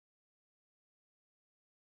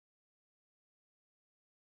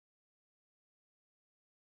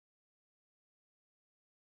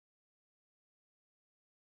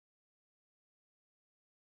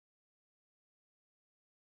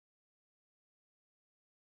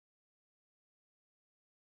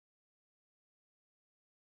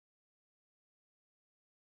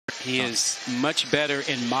He is much better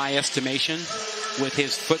in my estimation with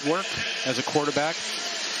his footwork as a quarterback.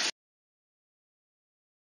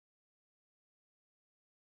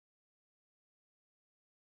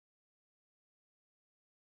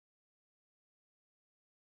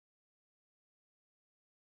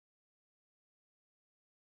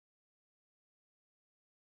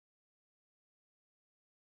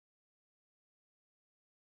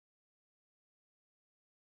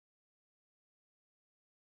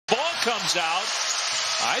 Ball comes out.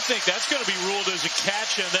 I think that's going to be ruled as a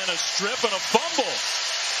catch and then a strip and a fumble.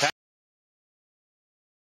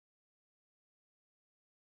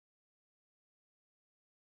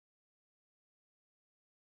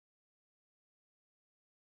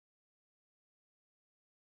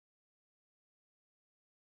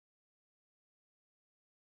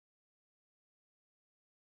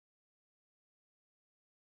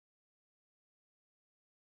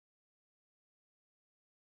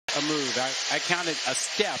 A move. I counted a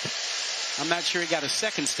step. I'm not sure he got a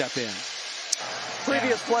second step in.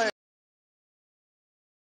 Previous play.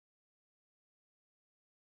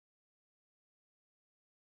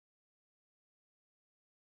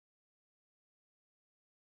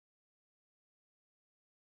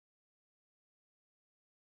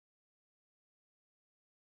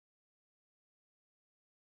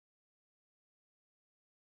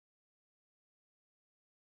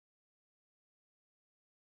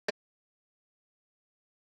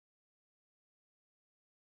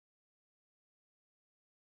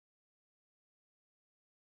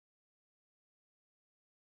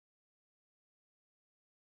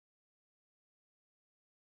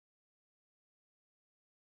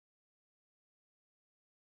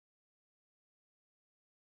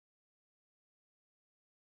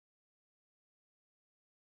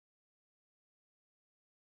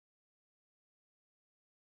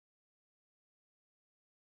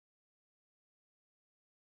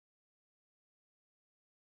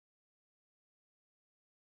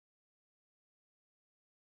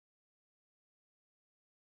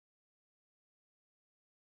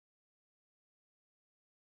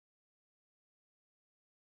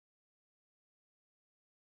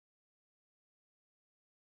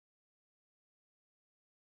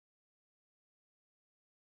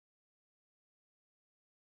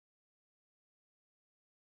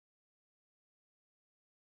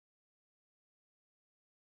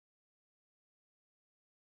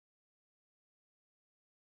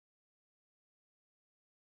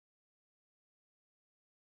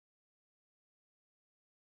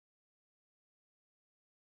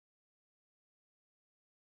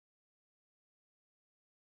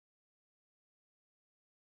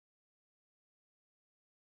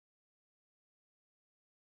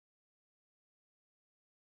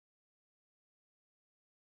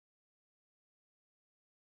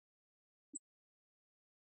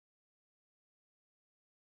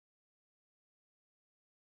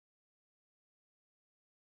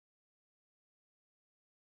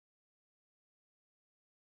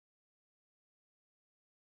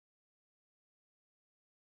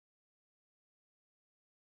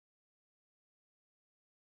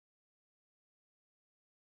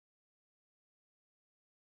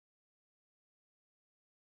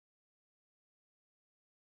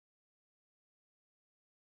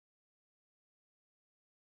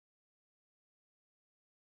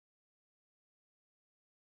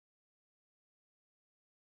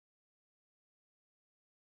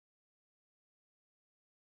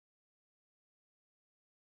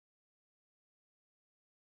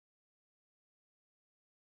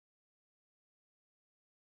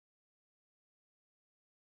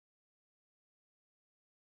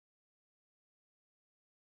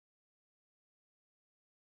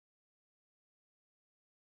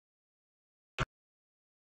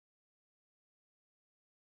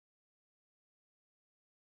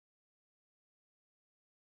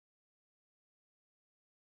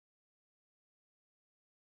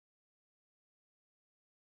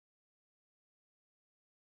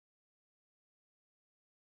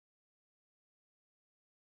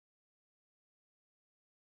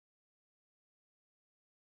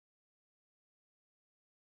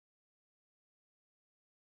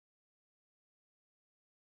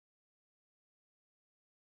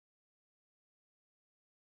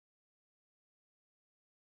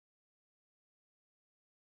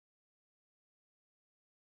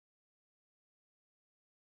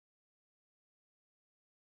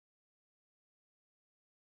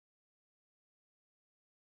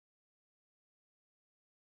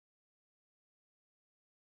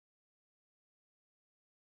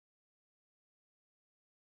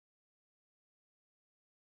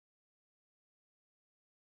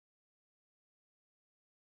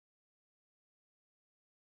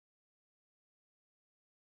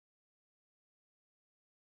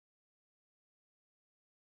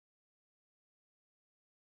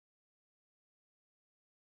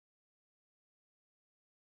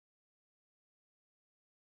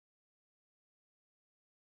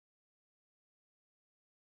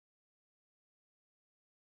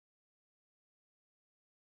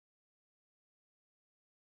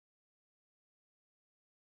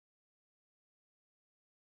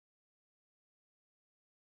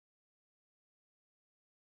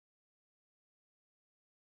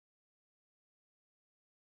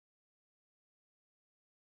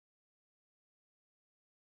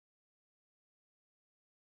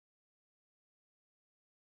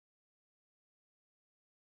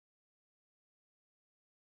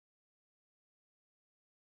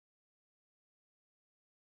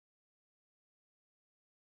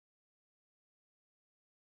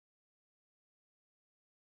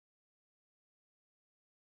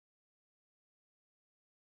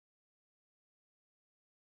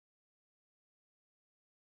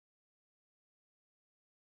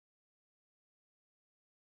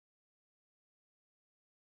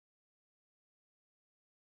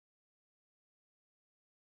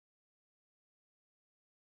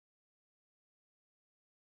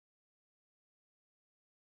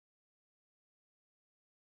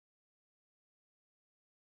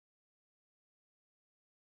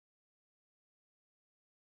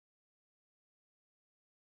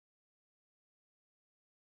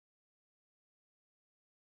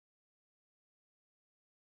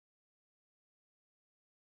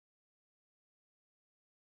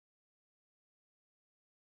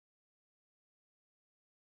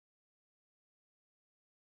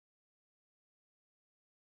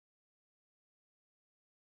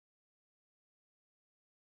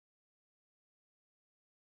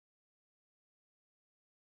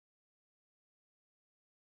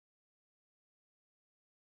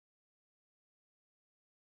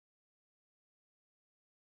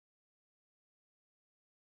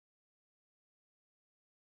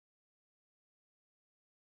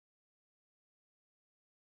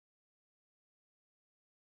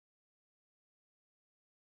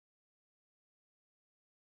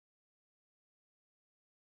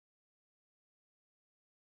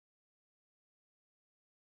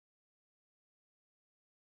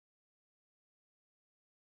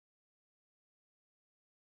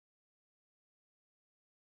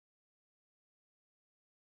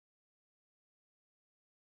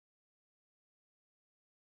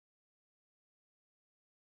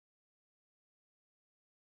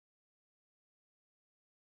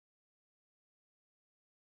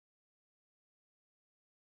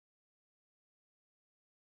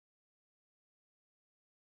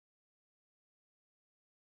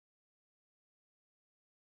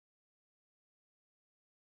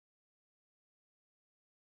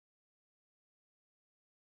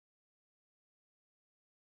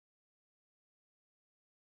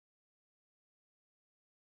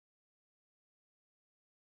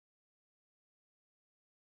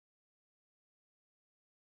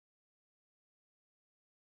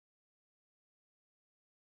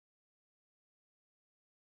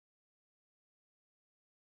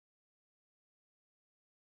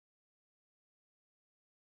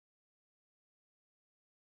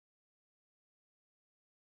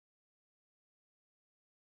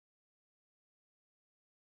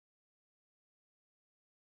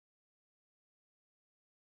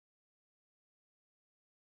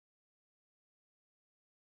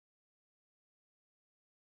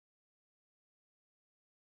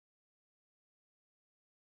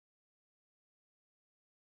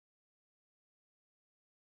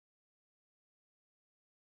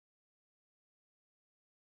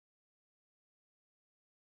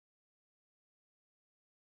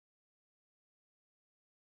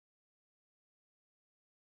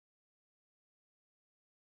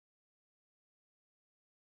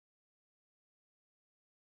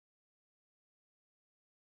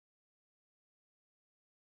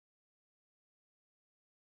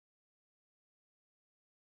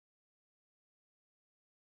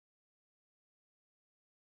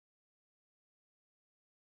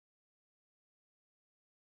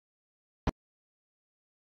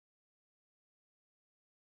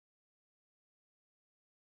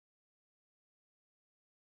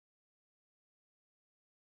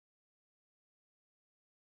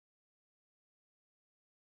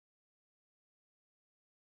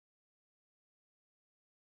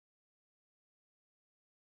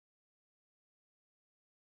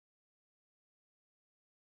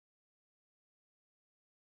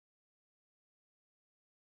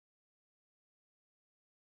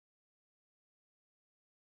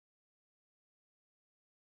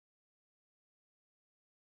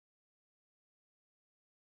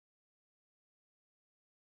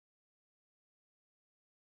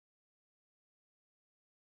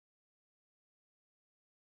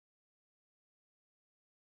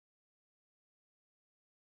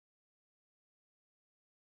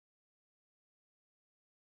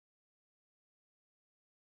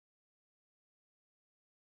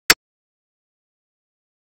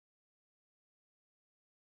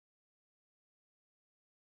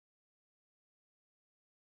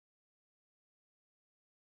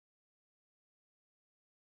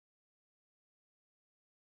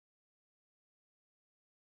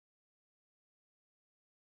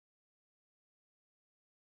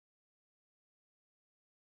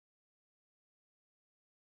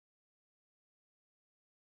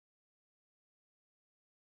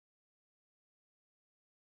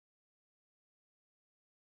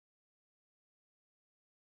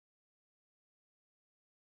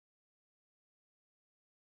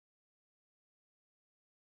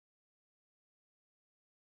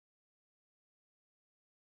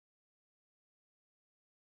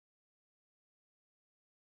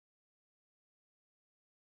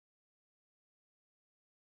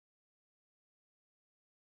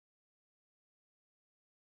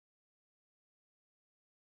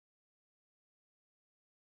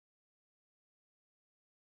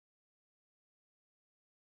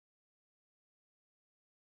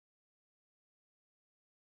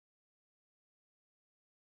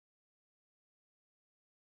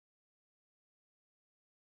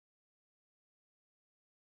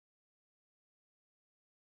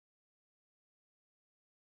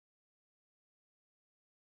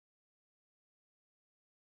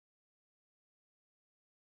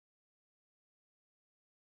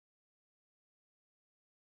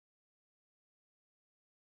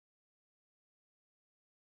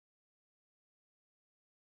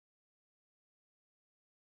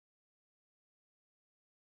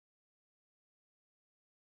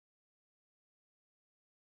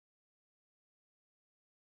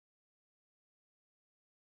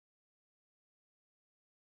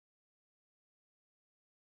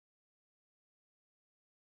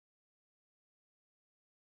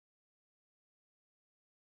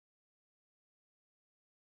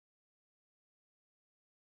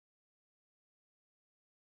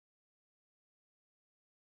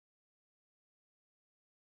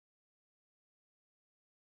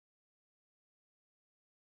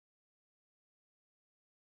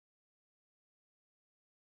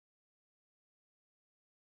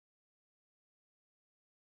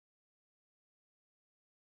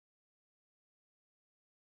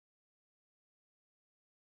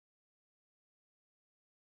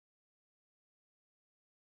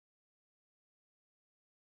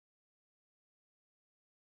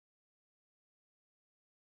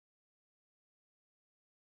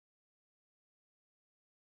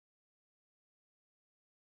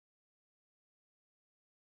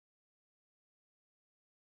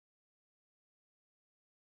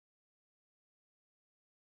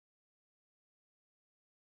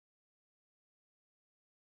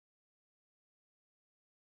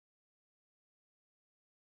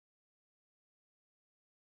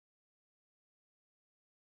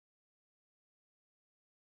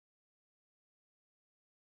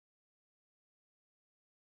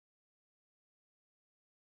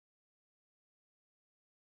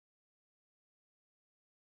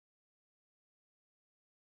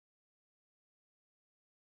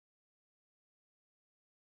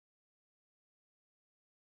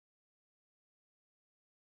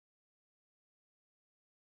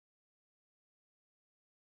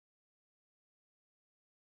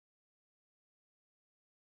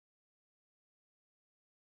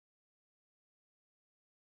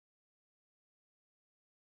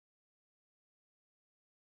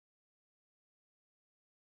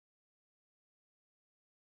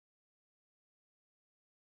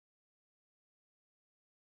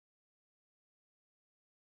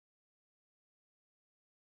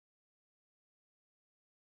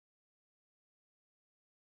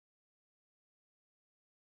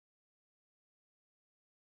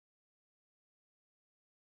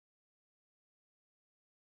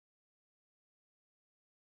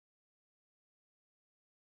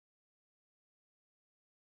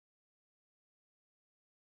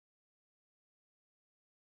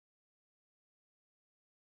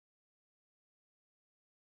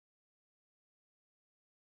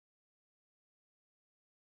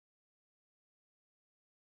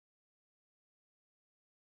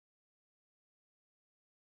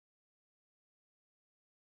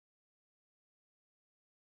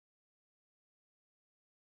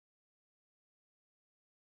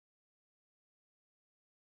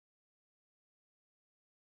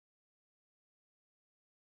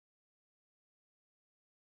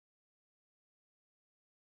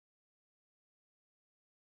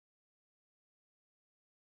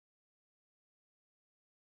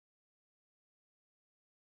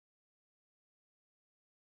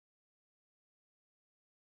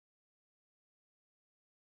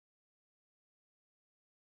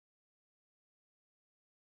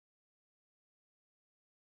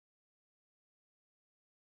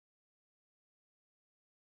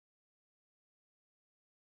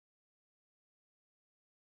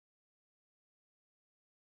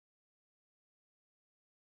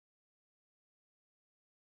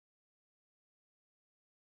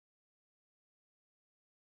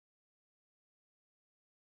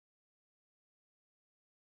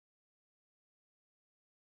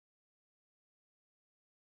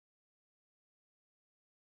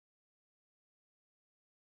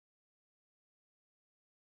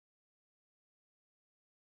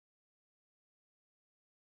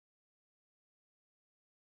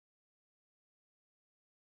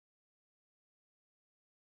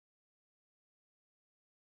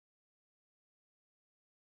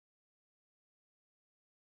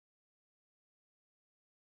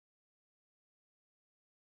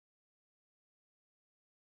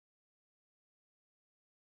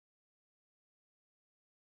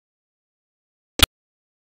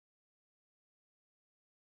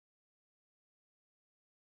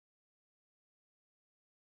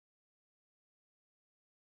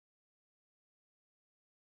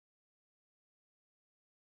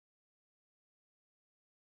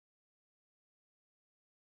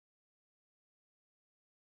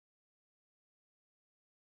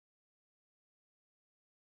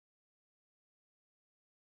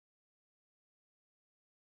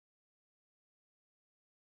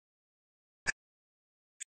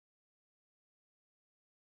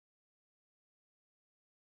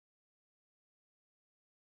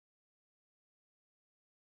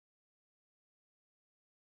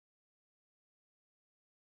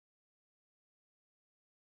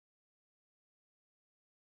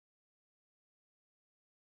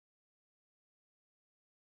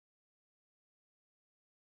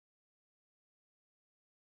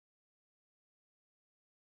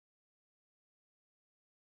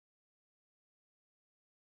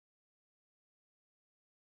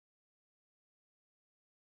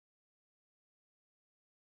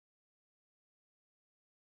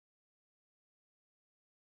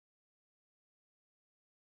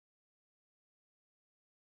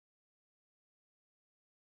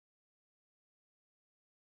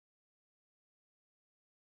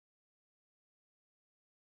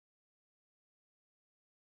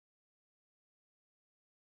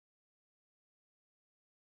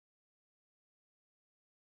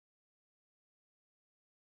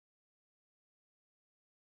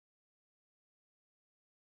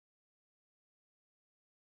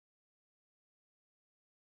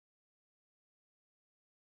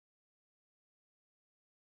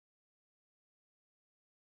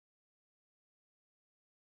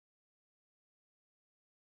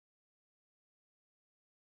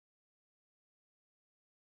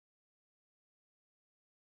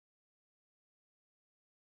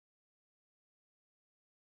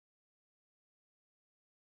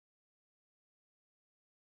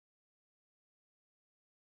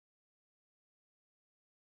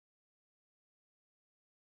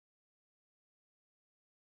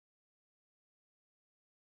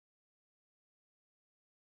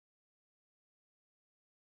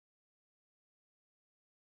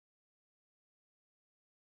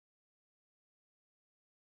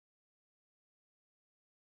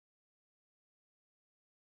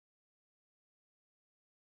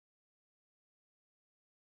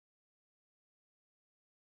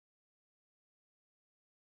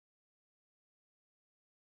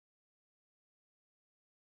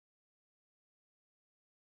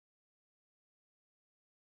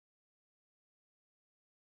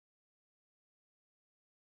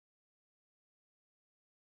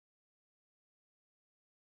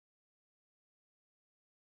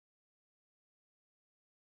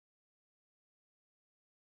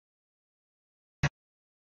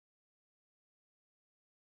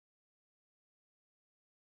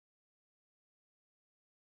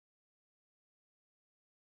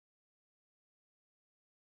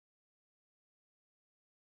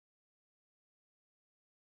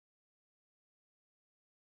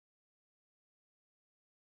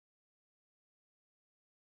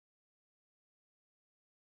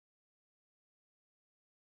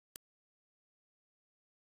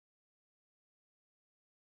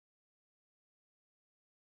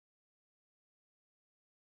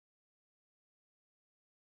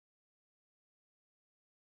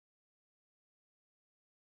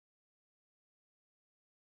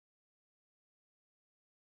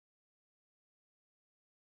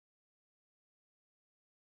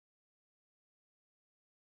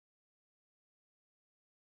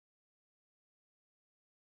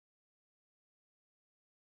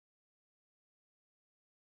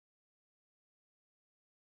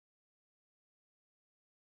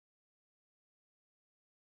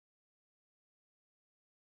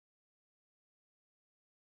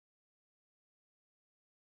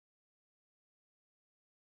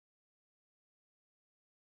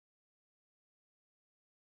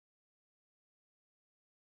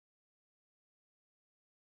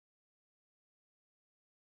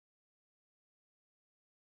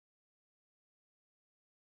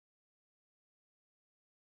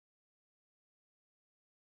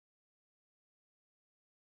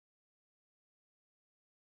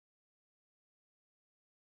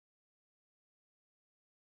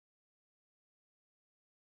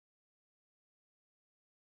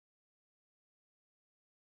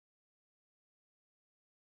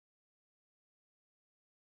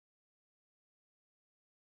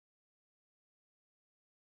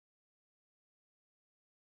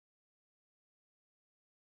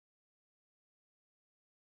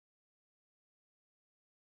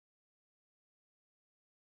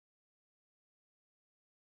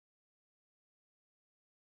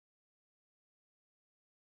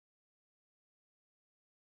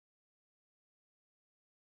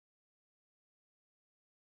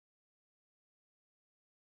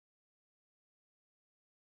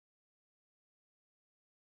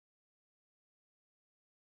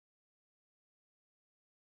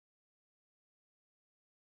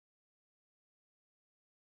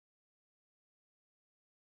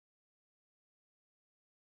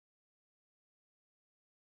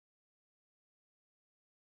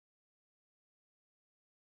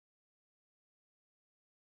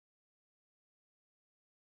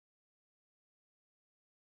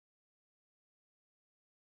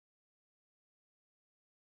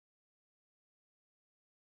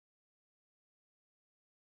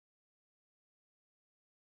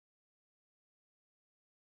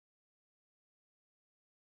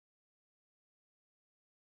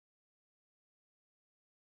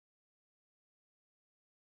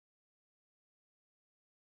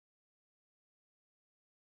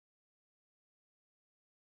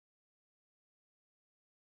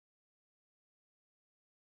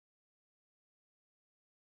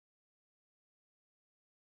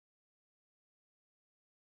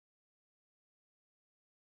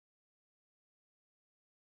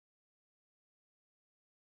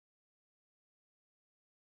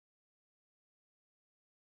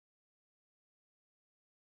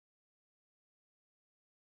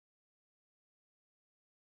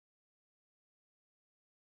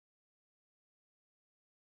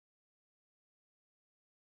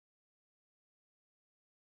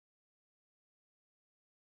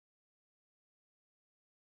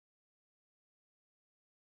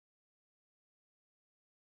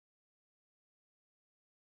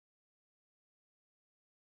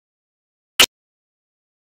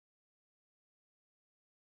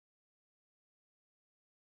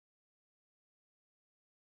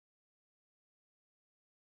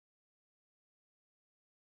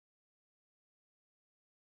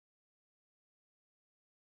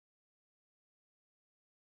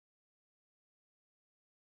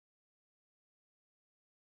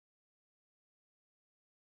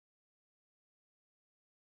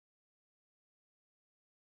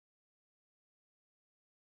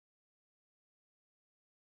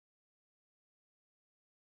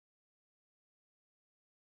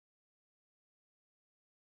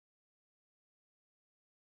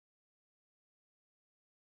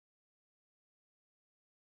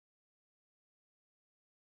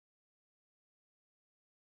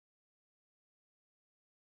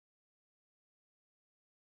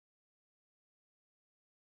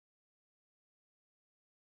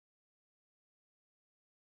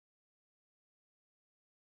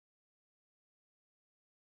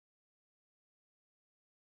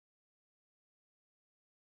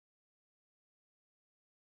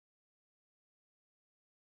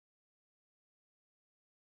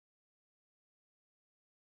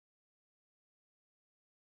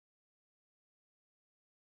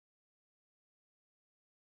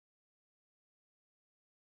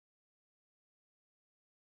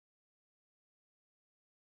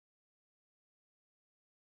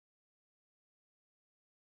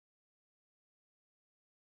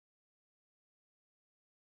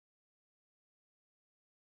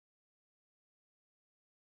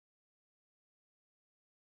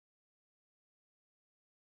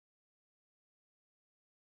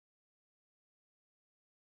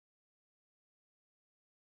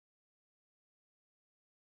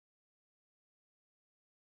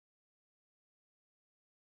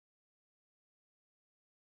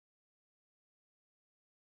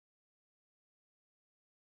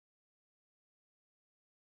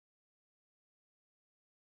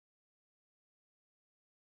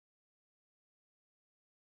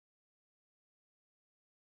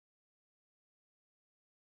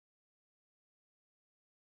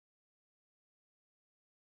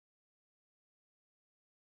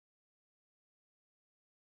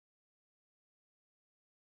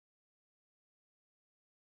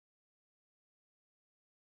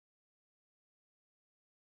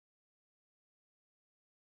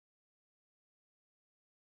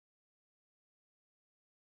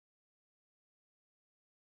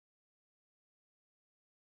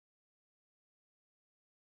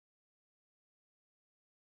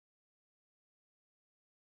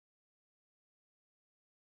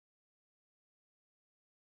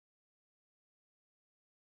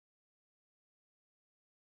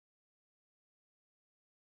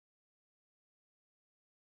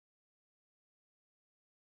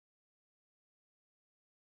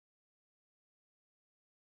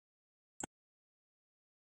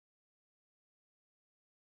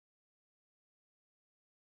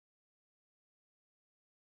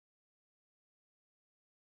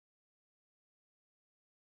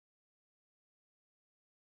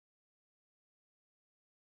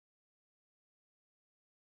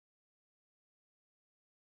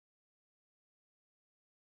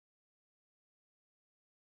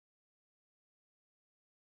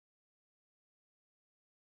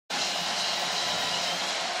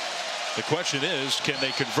 The question is, can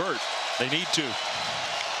they convert? They need to.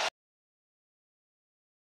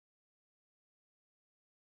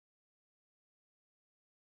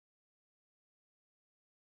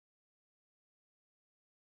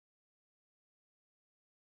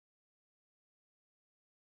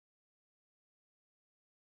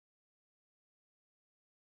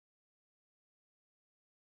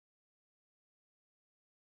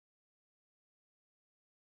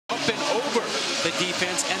 Up and over the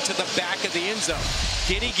defense and to the back of the end zone.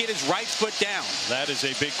 Did he get his right foot down? That is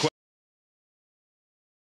a big question.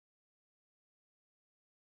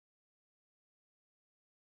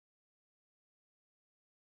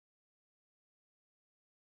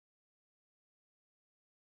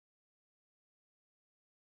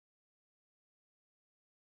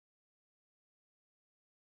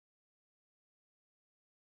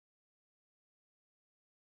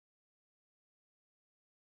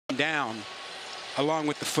 Down along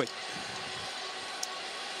with the foot.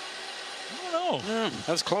 I don't know.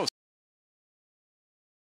 That was close.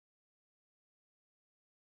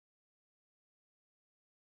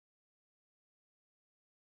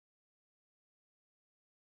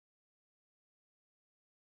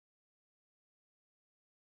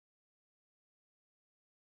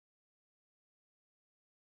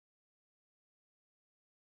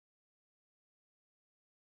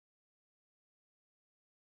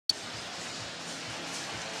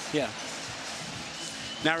 Yeah.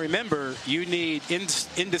 Now remember, you need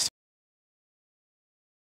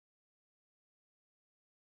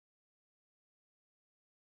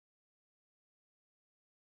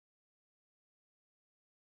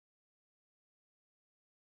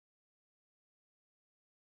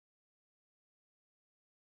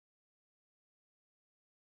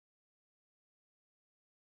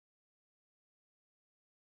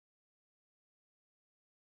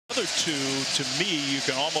Other two, to me, you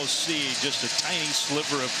can almost see just a tiny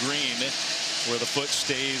sliver of green where the foot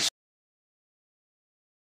stays.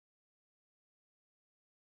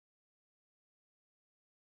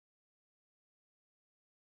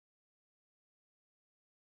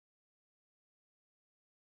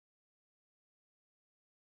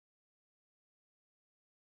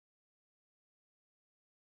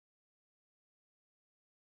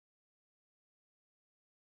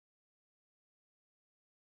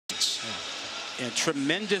 and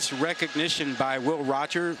tremendous recognition by Will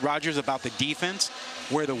Rogers about the defense,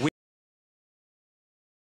 where the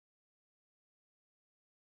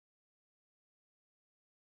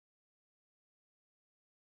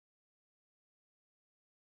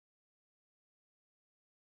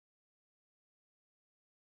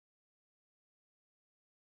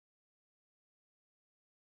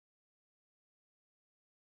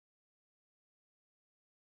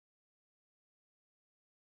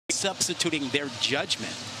substituting their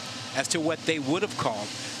judgment as to what they would have called.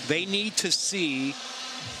 They need to see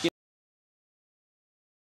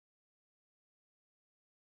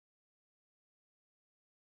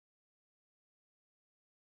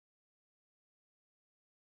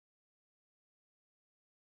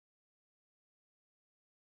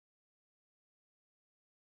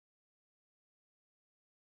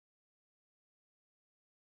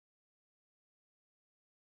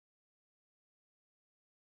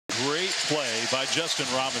Great play by Justin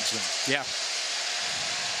Robinson. Yeah.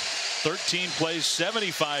 13 plays,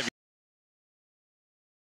 75.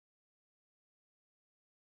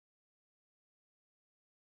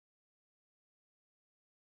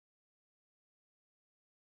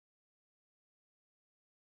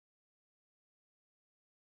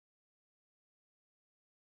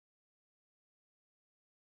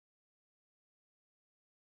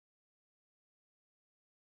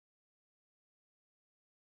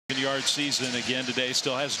 Yard season again today,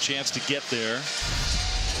 still has a chance to get there.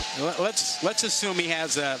 Let's assume he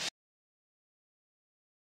has a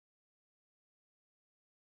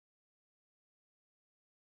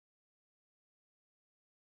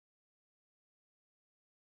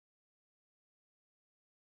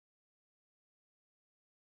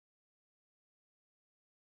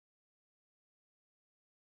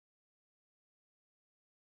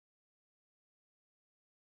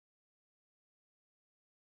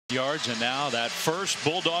yards, and now that first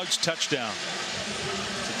Bulldogs touchdown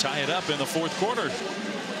to tie it up in the fourth quarter.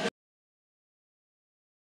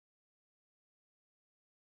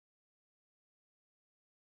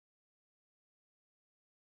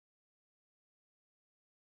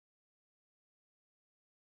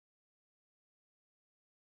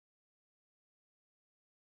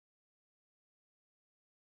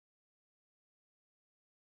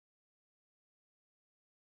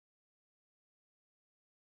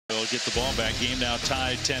 get the ball back. Game now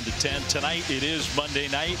tied 10-10. Tonight it is Monday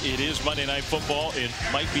night. It is Monday Night Football. It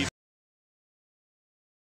might be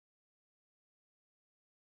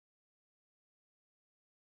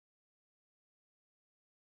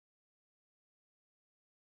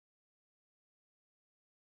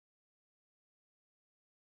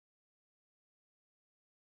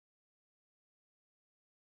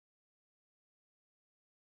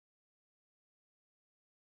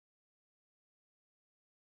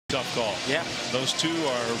tough call. Yeah. Those two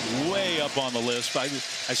are way up on the list. I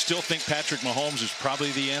still think Patrick Mahomes is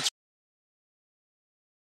probably the answer.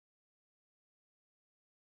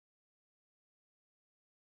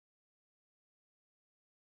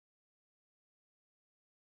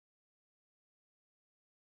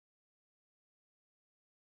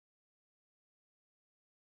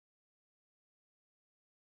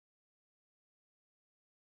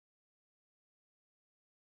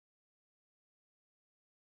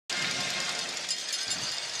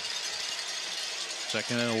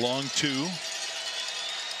 Second and a long two.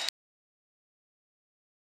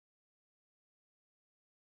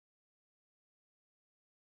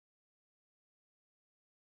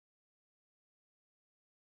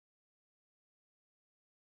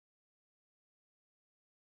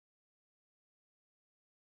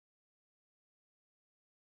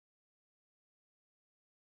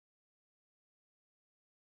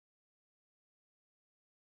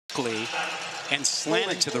 And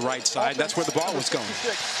slanted to the right side. That's where the ball was going.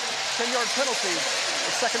 10-yard penalty.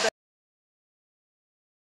 It's second down.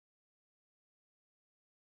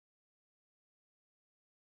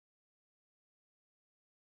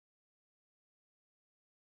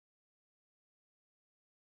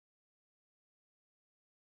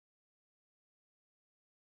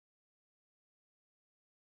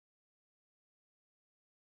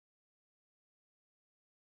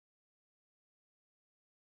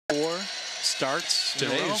 Four starts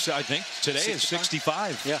Today is, I think today 65? Is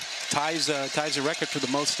 65. Yeah, ties the record for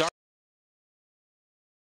the most starts.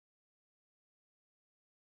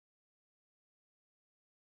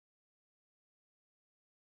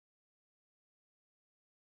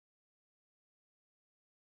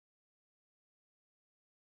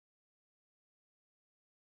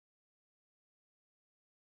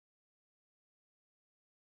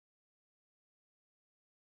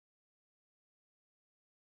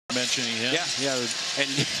 Mentioning him. Yeah, and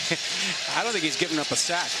I don't think he's given up a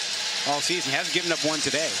sack all season. He hasn't given up one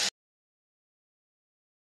today.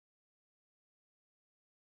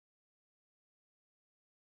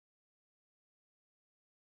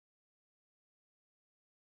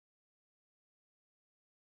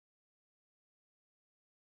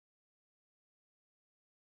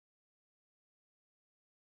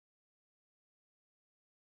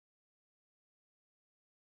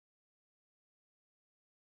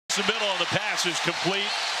 The middle of the pass is complete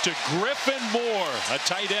to Griffin Moore, a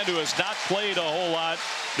tight end who has not played a whole lot.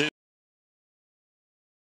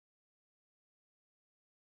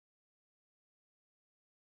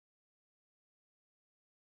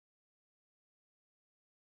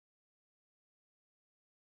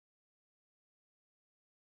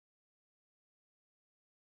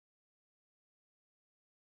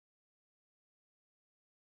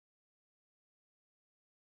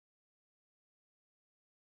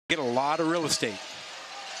 Get a lot of real estate.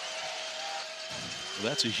 Well,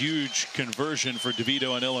 that's a huge conversion for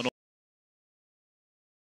DeVito and Illinois.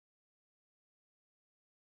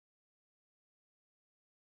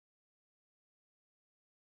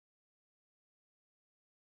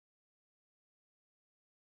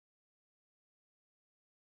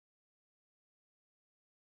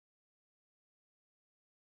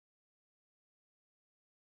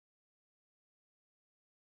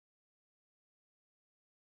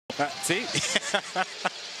 See?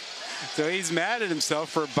 So he's mad at himself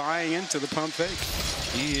for buying into the pump fake.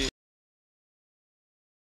 He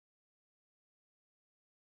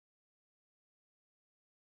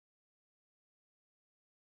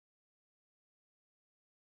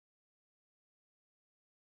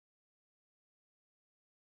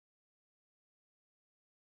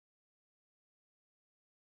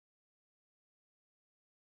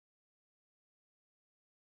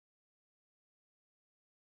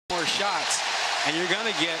More shots, and you're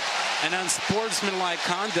going to get an unsportsmanlike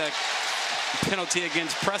conduct penalty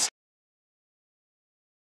against Preston.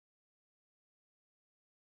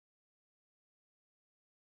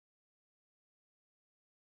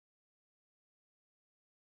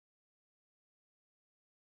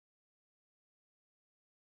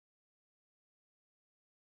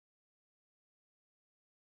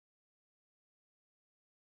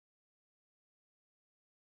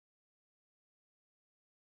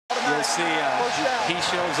 we'll see. He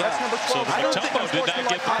shows up. That's number 12. So the I don't think- Mutombo did not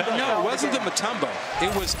get the penalty. No, it wasn't the Mutombo.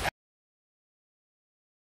 It was.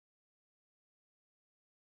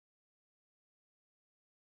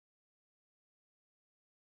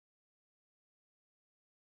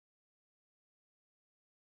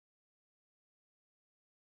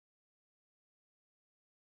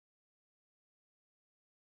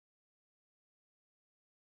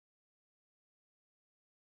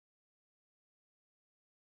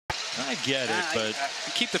 I get it, but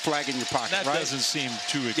Keep the flag in your pocket, that right? doesn't seem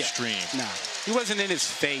too extreme. No, he wasn't in his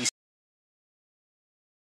face.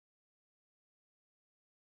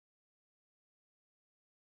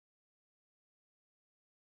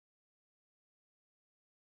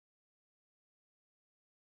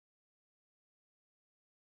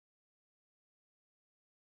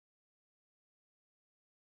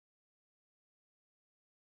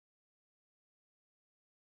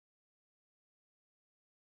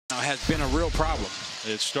 Has been a real problem.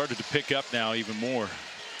 It's started to pick up now even more.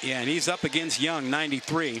 Yeah, and he's up against Young,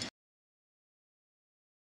 93.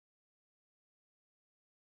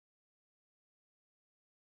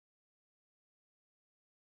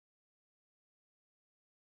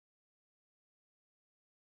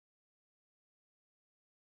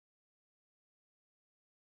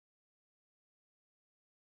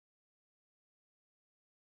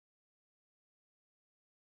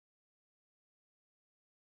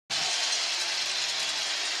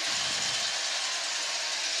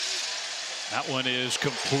 That one is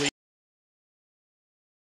complete.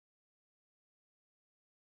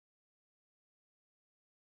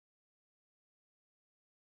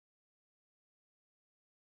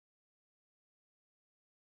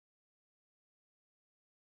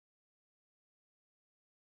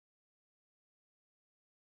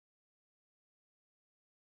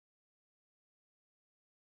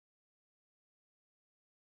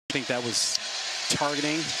 I think that was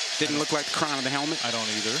targeting. Didn't look like the crown of the helmet. I don't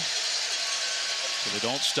either. So they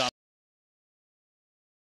don't stop.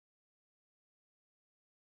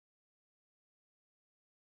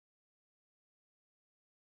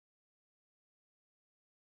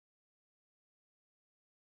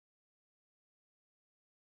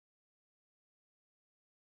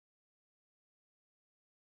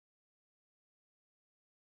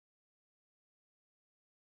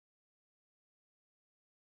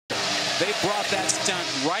 They brought that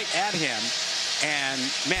stunt right at him, and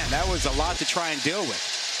man, that was a lot to try and deal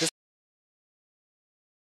with.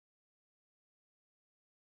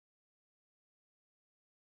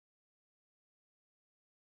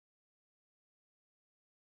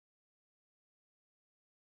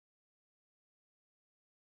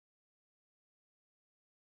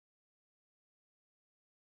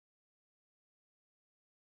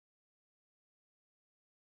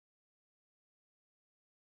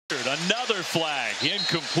 Another flag,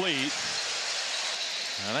 incomplete.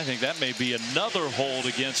 And I think that may be another hold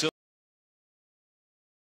against Illini.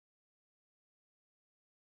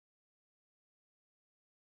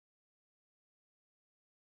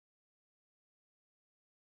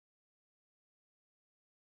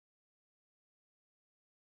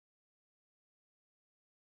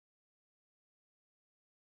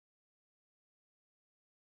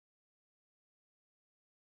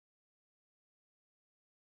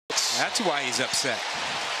 That's why he's upset.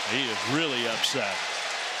 He is really upset.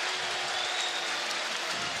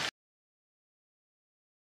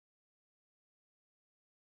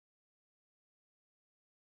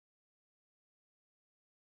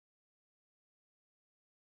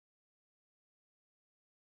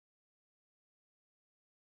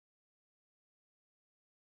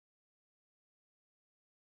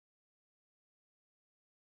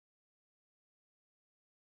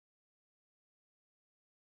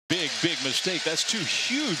 Big mistake. That's two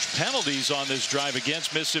huge penalties on this drive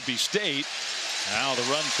against Mississippi State. Now the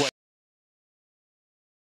run play.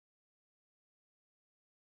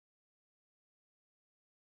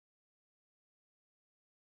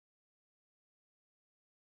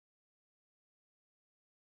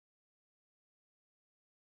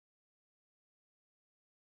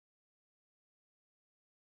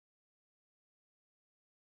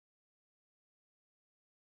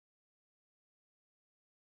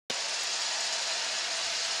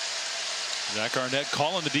 Zach Arnett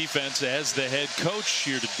calling the defense as the head coach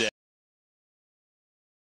here today.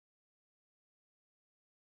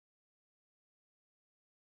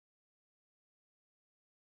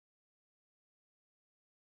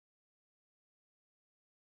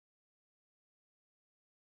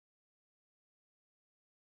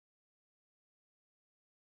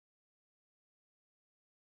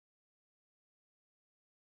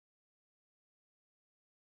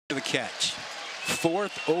 The catch.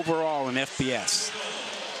 4th overall in FBS.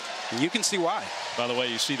 And you can see why. By the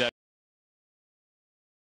way, you see that.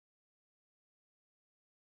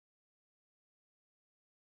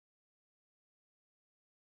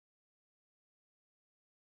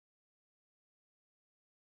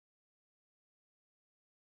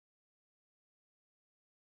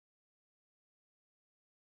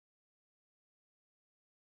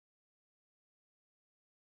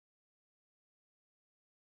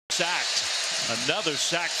 Sacked. Another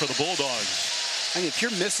sack for the Bulldogs. I mean, if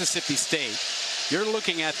you're Mississippi State, you're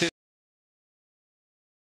looking at this.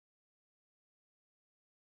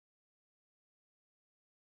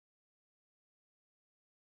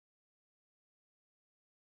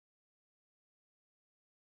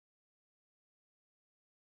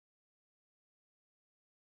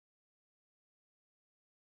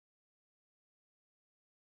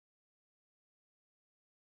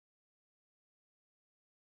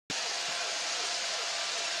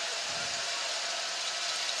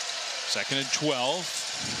 Second and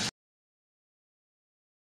 12.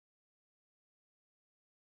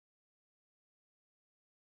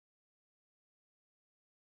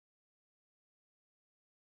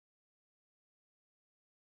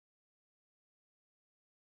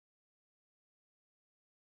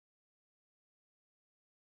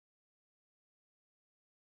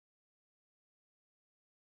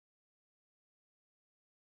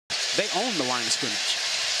 They own the line of scrimmage.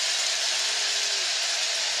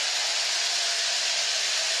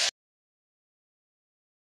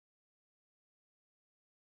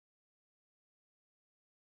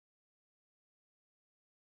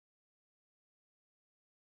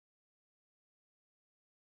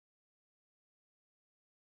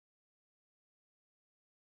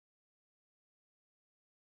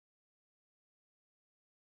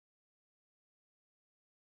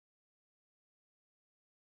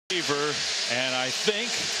 And I think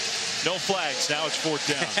no flags. Now it's 4th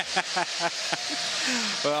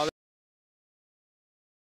down.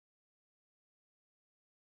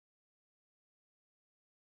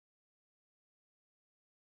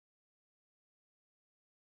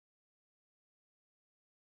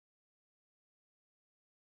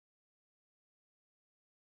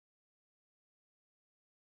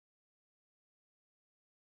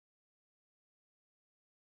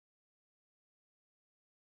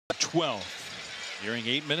 Well, Nearing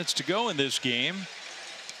 8 minutes to go in this game.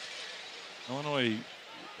 Illinois.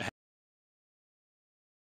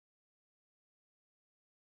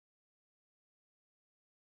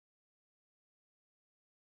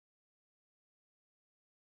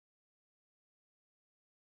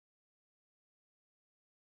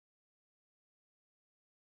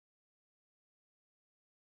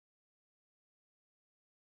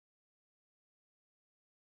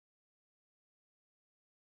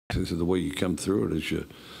 This is the way you come through it,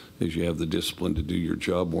 is you have the discipline to do your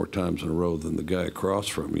job more times in a row than the guy across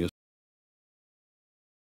from you.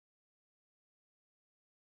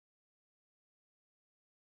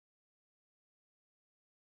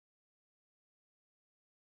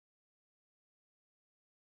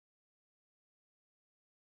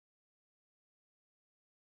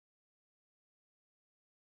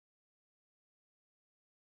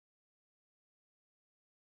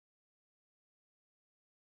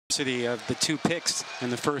 Of the 2 picks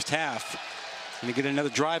in the first half, and to get another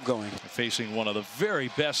drive going. Facing one of the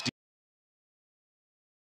very best.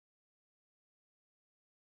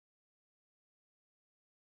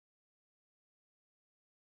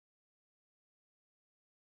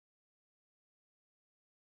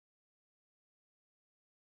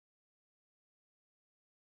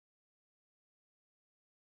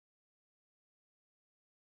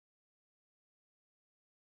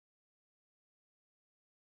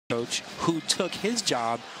 Coach who took his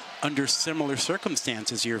job under similar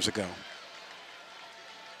circumstances years ago.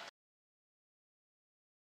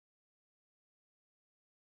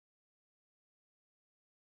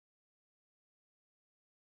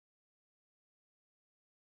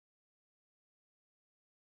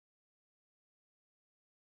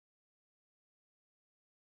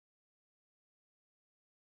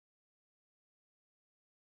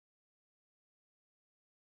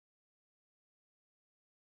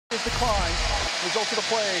 His decline resulted the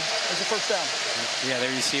play as a 1st down. Yeah,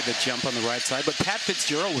 there you see the jump on the right side, but Pat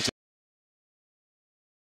Fitzgerald was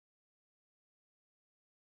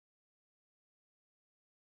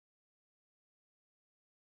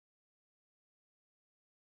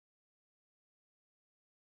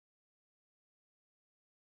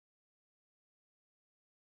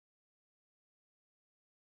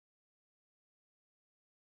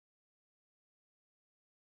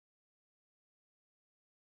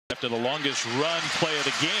after the longest run play of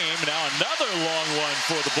the game. Now another long one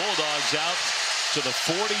for the Bulldogs out to the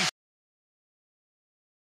 40.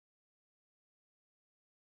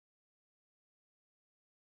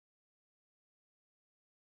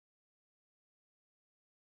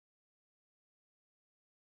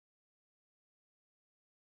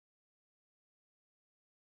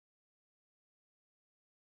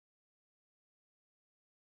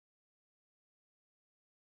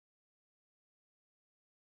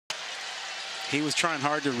 He was trying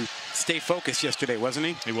hard to stay focused yesterday, wasn't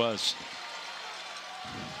he? He was.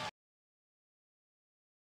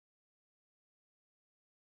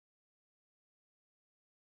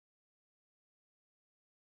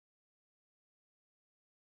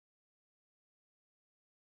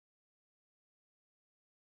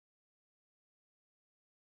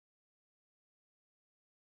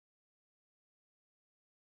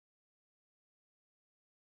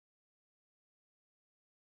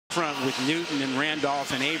 Front with Newton and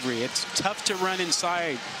Randolph and Avery. It's tough to run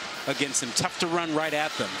inside against them, tough to run right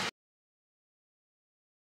at them.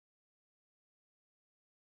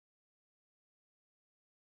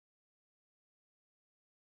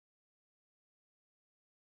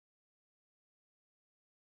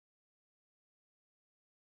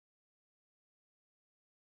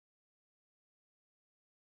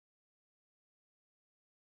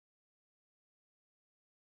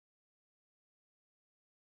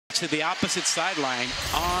 To the opposite sideline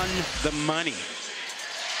on the money.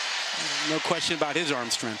 No question about his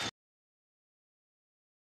arm strength.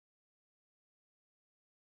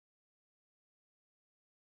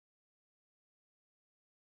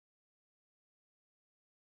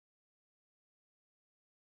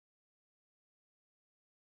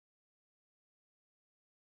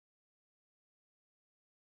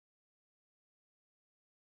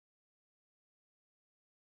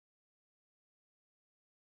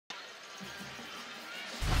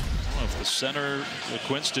 The center,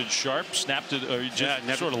 Quinston Sharp, snapped it, or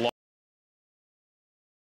just sort of lost.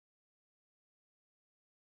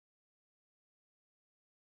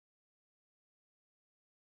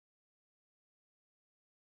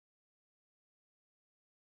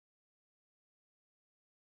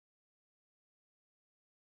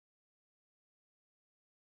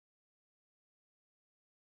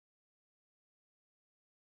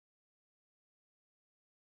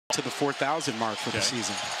 To the 4,000 mark for the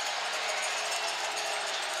season.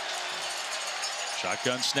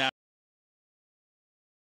 Shotgun snap.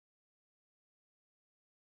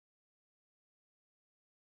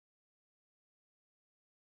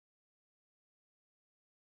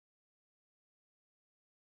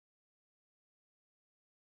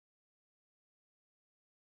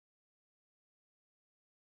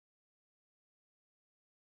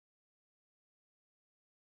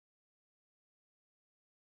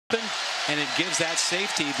 And it gives that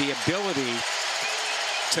safety the ability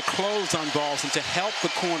to close on balls and to help the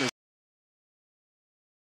corners.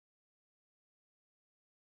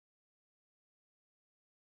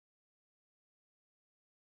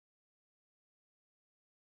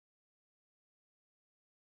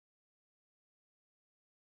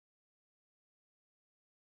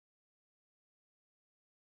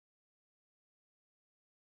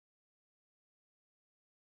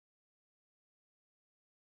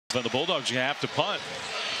 But the Bulldogs are going to have to punt.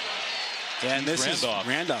 Yeah, and this is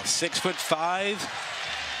Randolph, 6'5".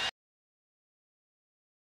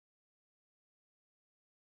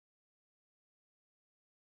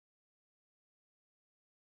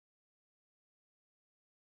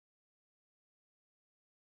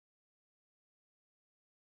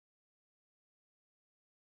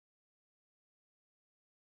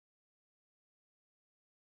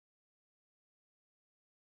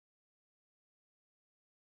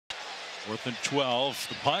 Fourth and 12.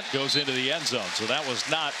 The punt goes into the end zone. So that was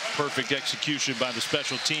not perfect execution by the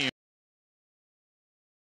special team.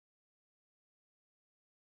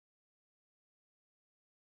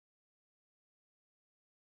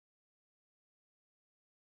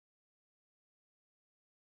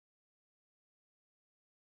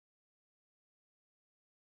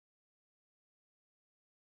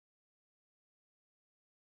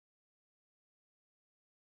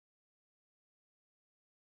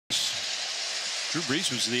 Drew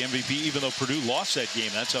Brees was the MVP, even though Purdue lost that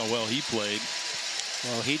game. That's how well he played.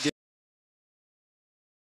 Well, he did.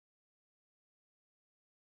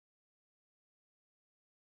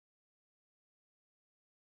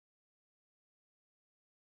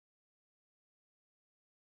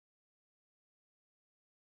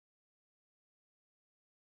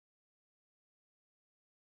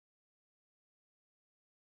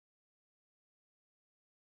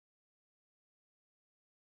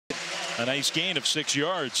 A nice gain of 6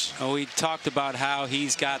 yards. Oh, we talked about how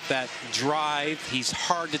he's got that drive. He's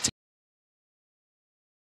hard to take.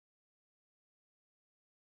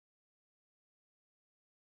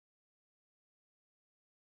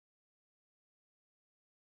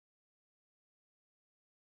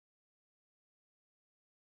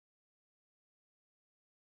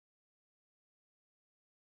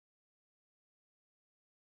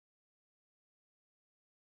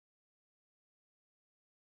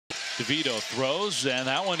 DeVito throws, and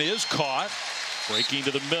that one is caught. Breaking to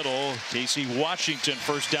the middle. Casey Washington,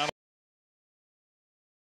 first down.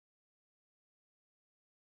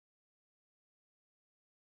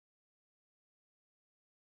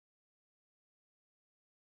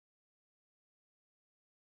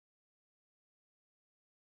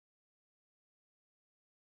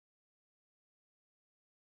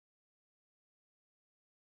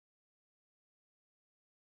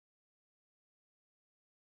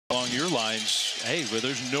 Along your lines, hey, well,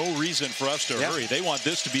 there's no reason for us to hurry. They want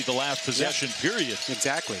this to be the last possession, period.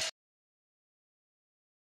 Exactly.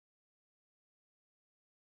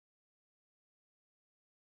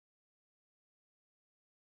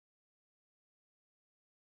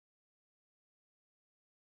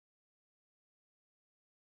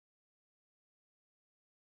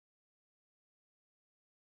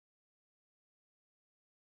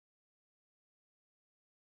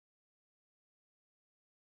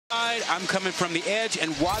 I'm coming from the edge,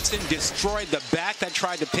 and Watson destroyed the back that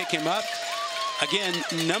tried to pick him up. Again,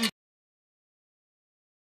 number.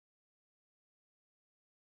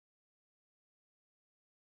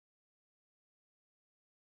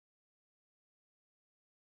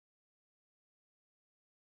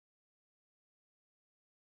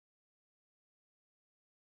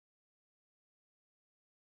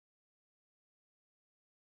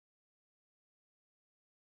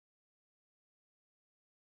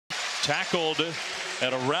 Tackled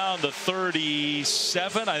at around the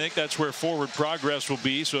 37. I think that's where forward progress will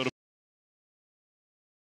be. So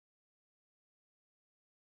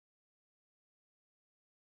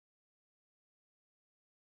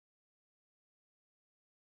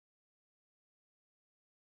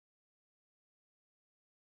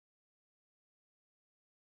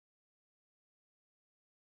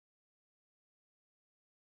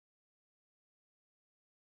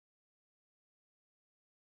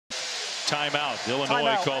timeout.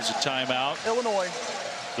 Illinois calls a timeout. Illinois.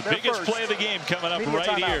 The biggest play of the game coming up Media right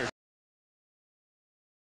timeout. here.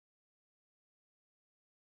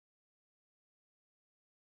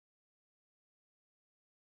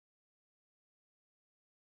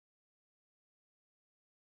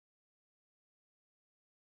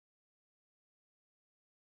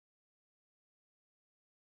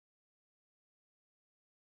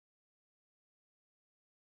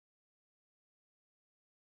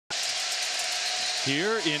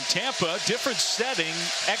 Here in Tampa, different setting,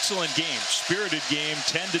 excellent game, spirited game,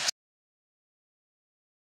 10-10.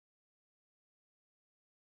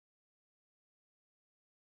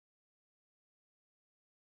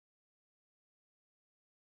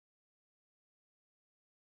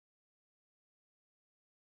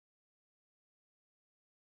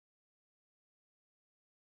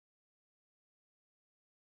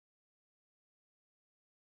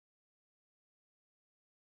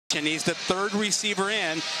 And he's the third receiver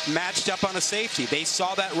in, matched up on a safety. They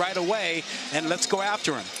saw that right away, and let's go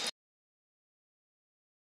after him.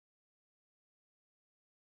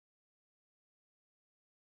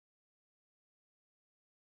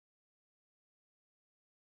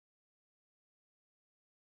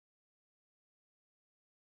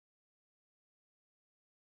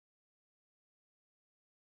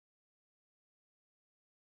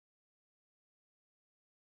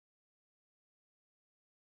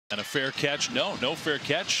 And a fair catch. No fair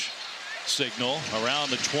catch signal around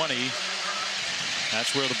the 20.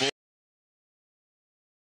 That's where the Bulldogs.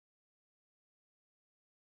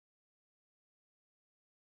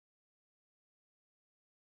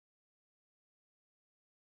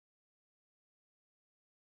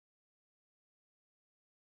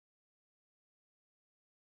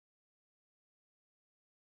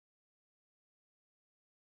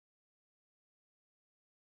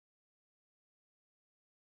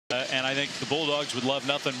 And I think the Bulldogs would love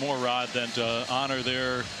nothing more, Rod, than to honor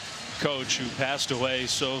their coach who passed away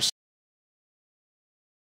so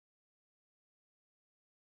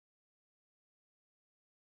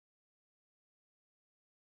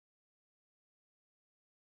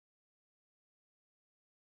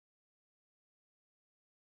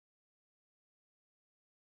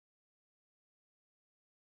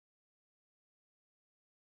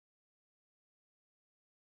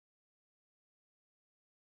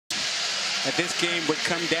that this game would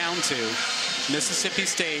come down to Mississippi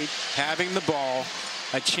State having the ball,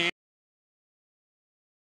 a chance.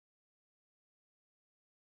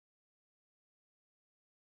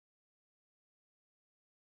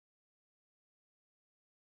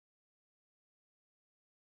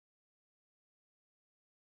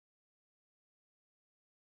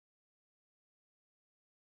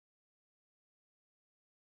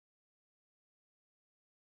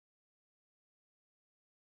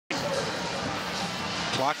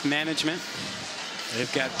 Clock management.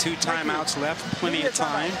 They've got 2 timeouts left, plenty of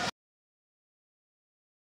time.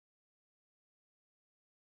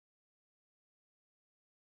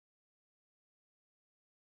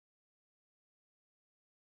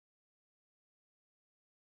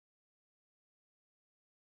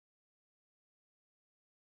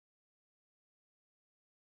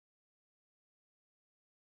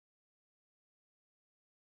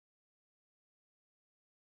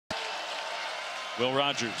 Will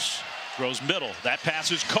Rogers throws middle. That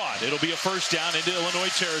pass is caught. It'll be a first down into Illinois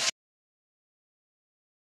territory.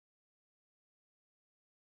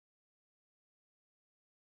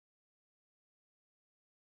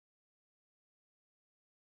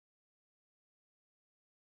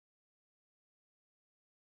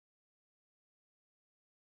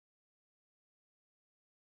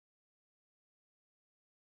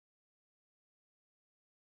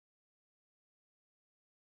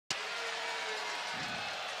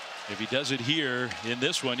 If he does it here in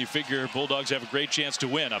this one, you figure Bulldogs have a great chance to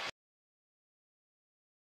win. Up.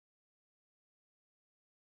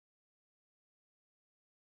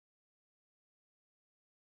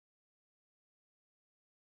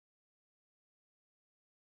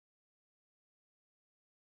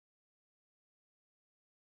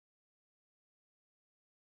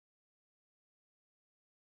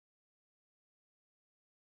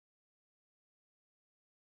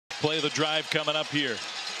 Play of the drive coming up here.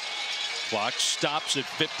 Clock stops at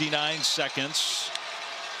 59 seconds.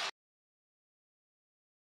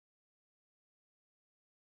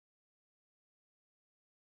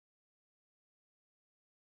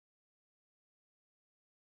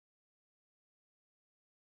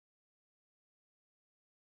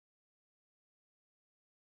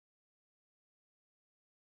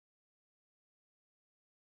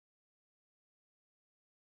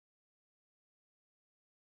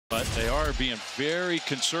 But they are being very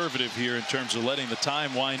conservative here in terms of letting the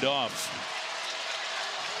time wind off.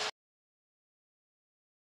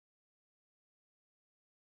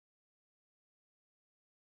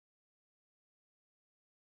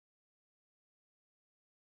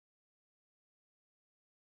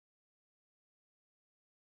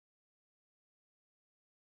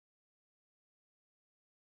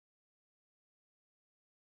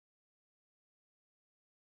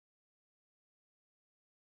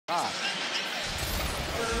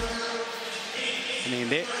 I mean,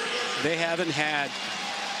 they haven't had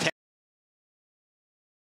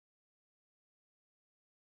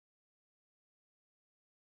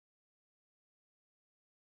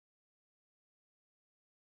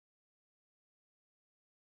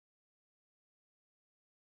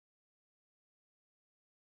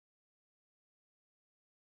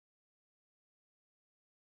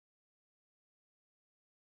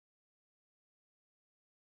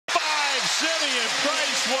Simeon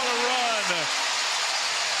Price, what a run.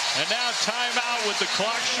 And now timeout with the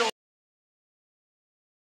clock showing.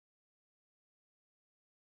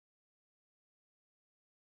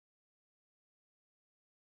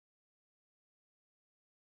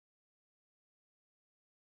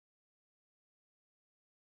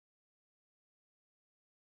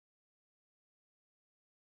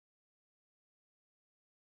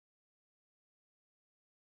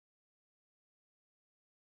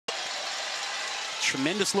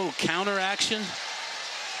 tremendous little counter action.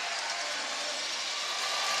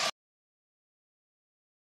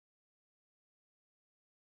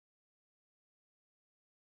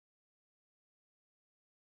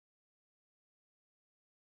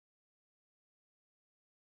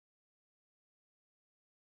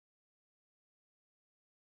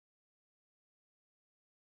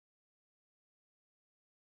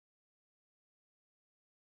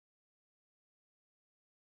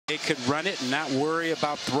 They could run it and not worry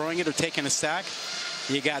about throwing it or taking a sack.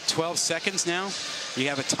 You got 12 seconds now. You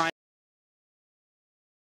have a time.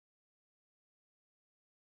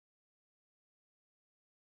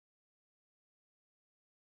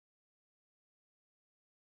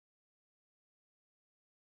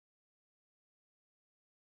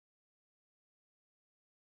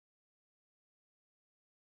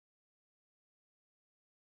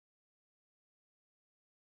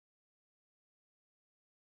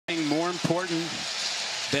 More important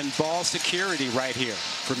than ball security right here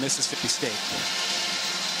for Mississippi State.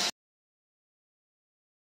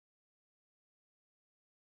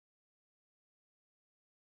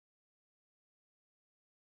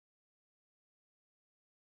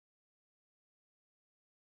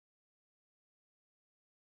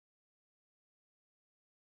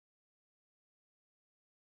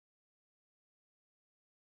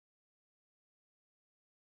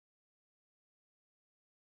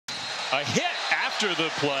 A hit after the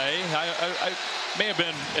play. I may have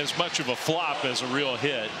been as much of a flop as a real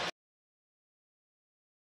hit.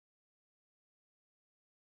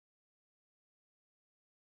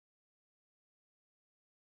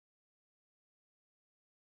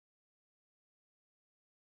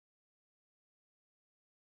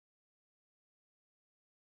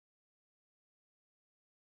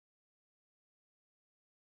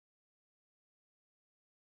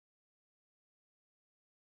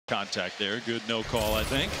 Contact there. Good no call, I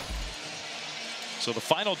think. So the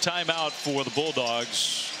final timeout for the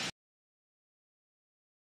Bulldogs.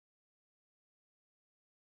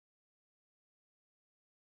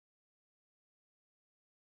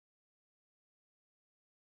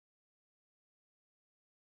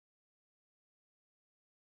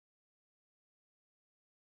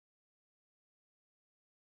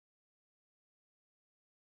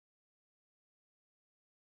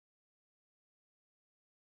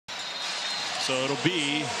 So it'll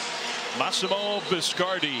be Massimo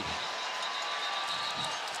Biscardi.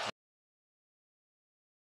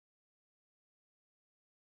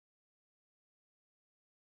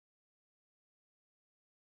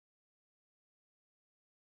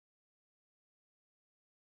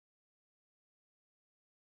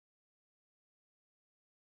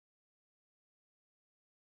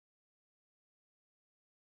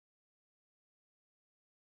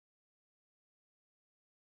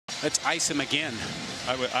 Let's ice him again.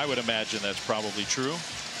 I would imagine that's probably true.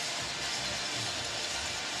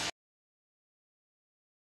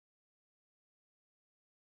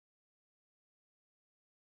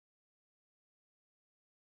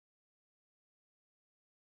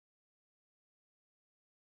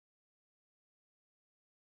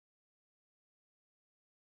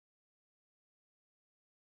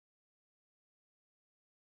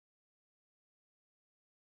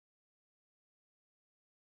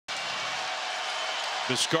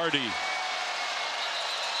 Biscardi.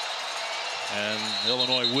 And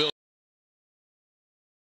Illinois will.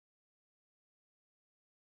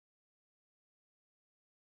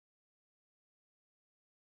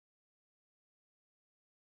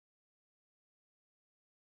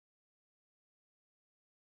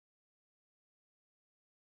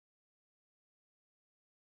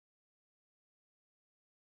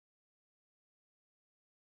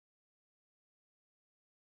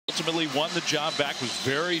 Ultimately won the job back, was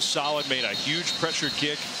very solid, made a huge pressure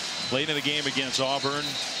kick late in the game against Auburn.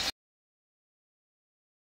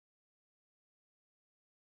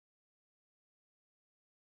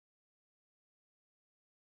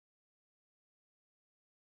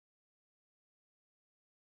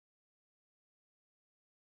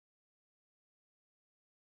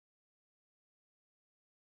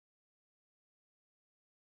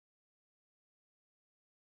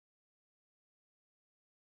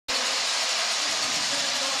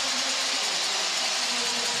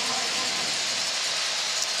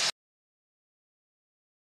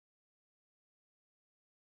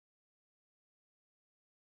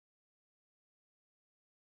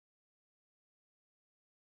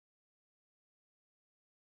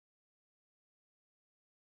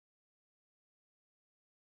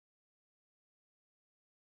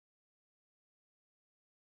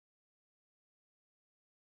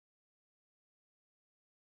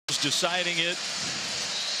 Deciding it,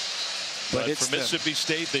 but for Mississippi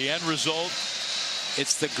State, the end result,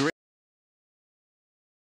 it's the grit.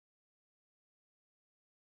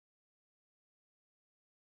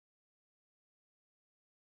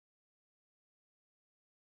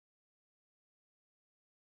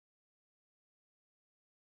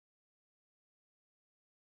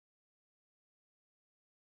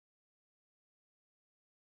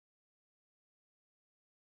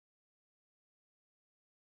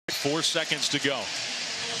 Four seconds to go.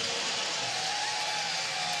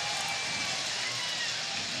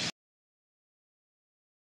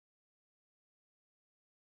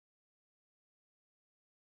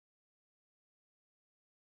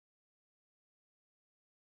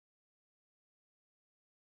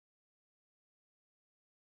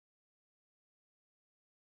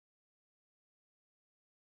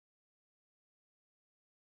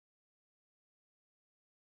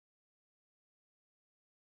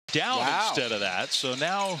 down Wow. instead of that. So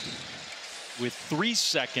now with 3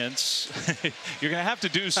 seconds, you're going to have to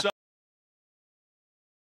do something.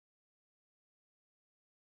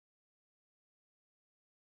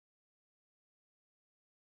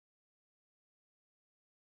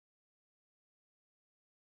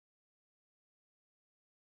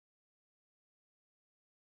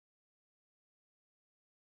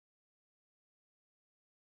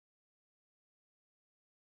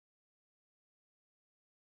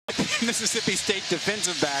 Mississippi State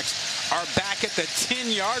defensive backs are back at the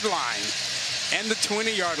 10-yard line and the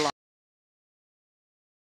 20-yard line.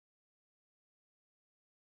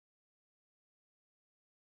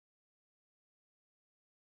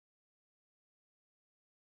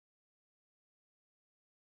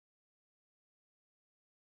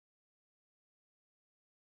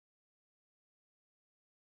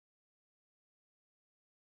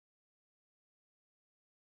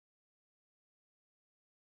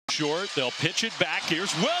 Short, they'll pitch it back.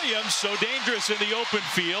 Here's Williams, so dangerous in the open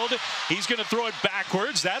field. He's going to throw it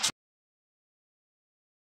backwards. That's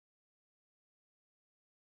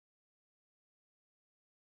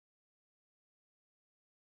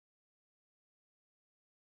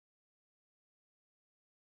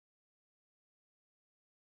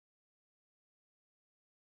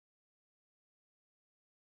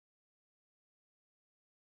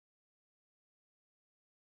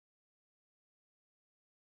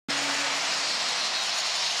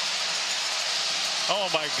oh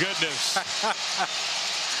my goodness.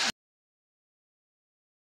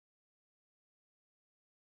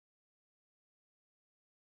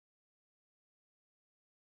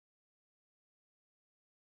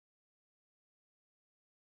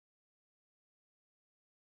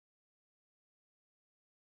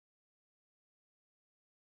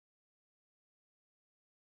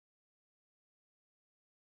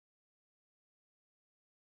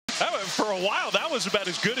 For a while, that was about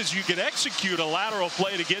as good as you could execute a lateral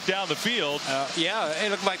play to get down the field. Yeah,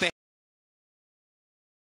 it looked like they.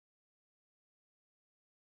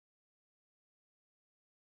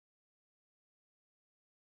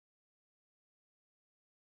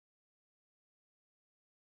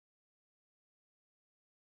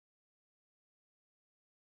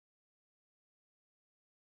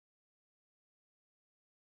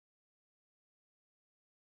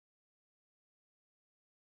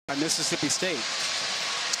 Mississippi State.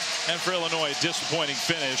 And for Illinois, a disappointing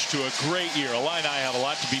finish to a great year. Illini have a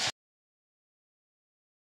lot to be.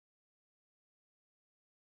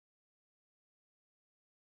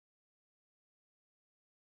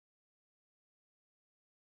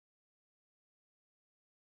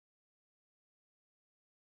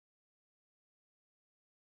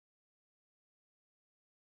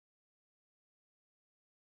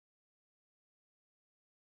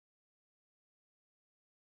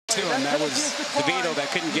 And that was DeVito that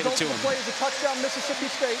couldn't get it to him. The play is a touchdown, Mississippi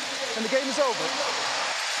State, and the game is over.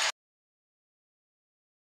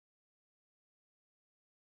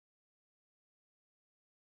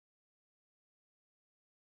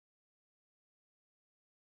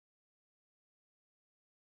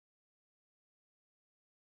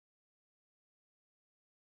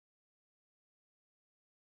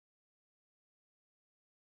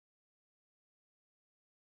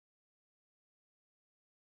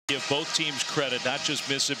 Give both teams credit, not just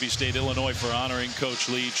Mississippi State, Illinois, for honoring Coach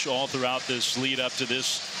Leach all throughout this lead up to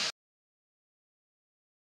this.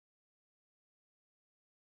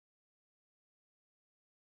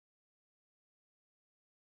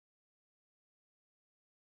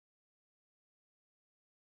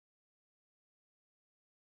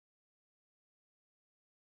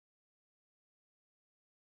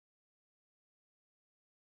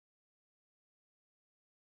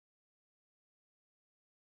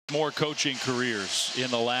 More coaching careers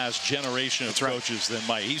in the last generation of coaches than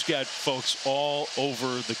Mike. He's got folks all over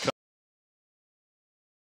the country.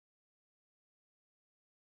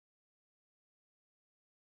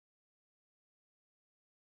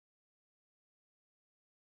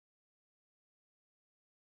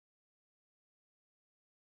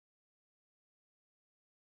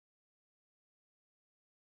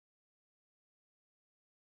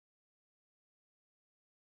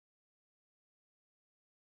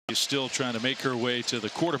 Is still trying to make her way to the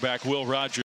quarterback, Will Rogers.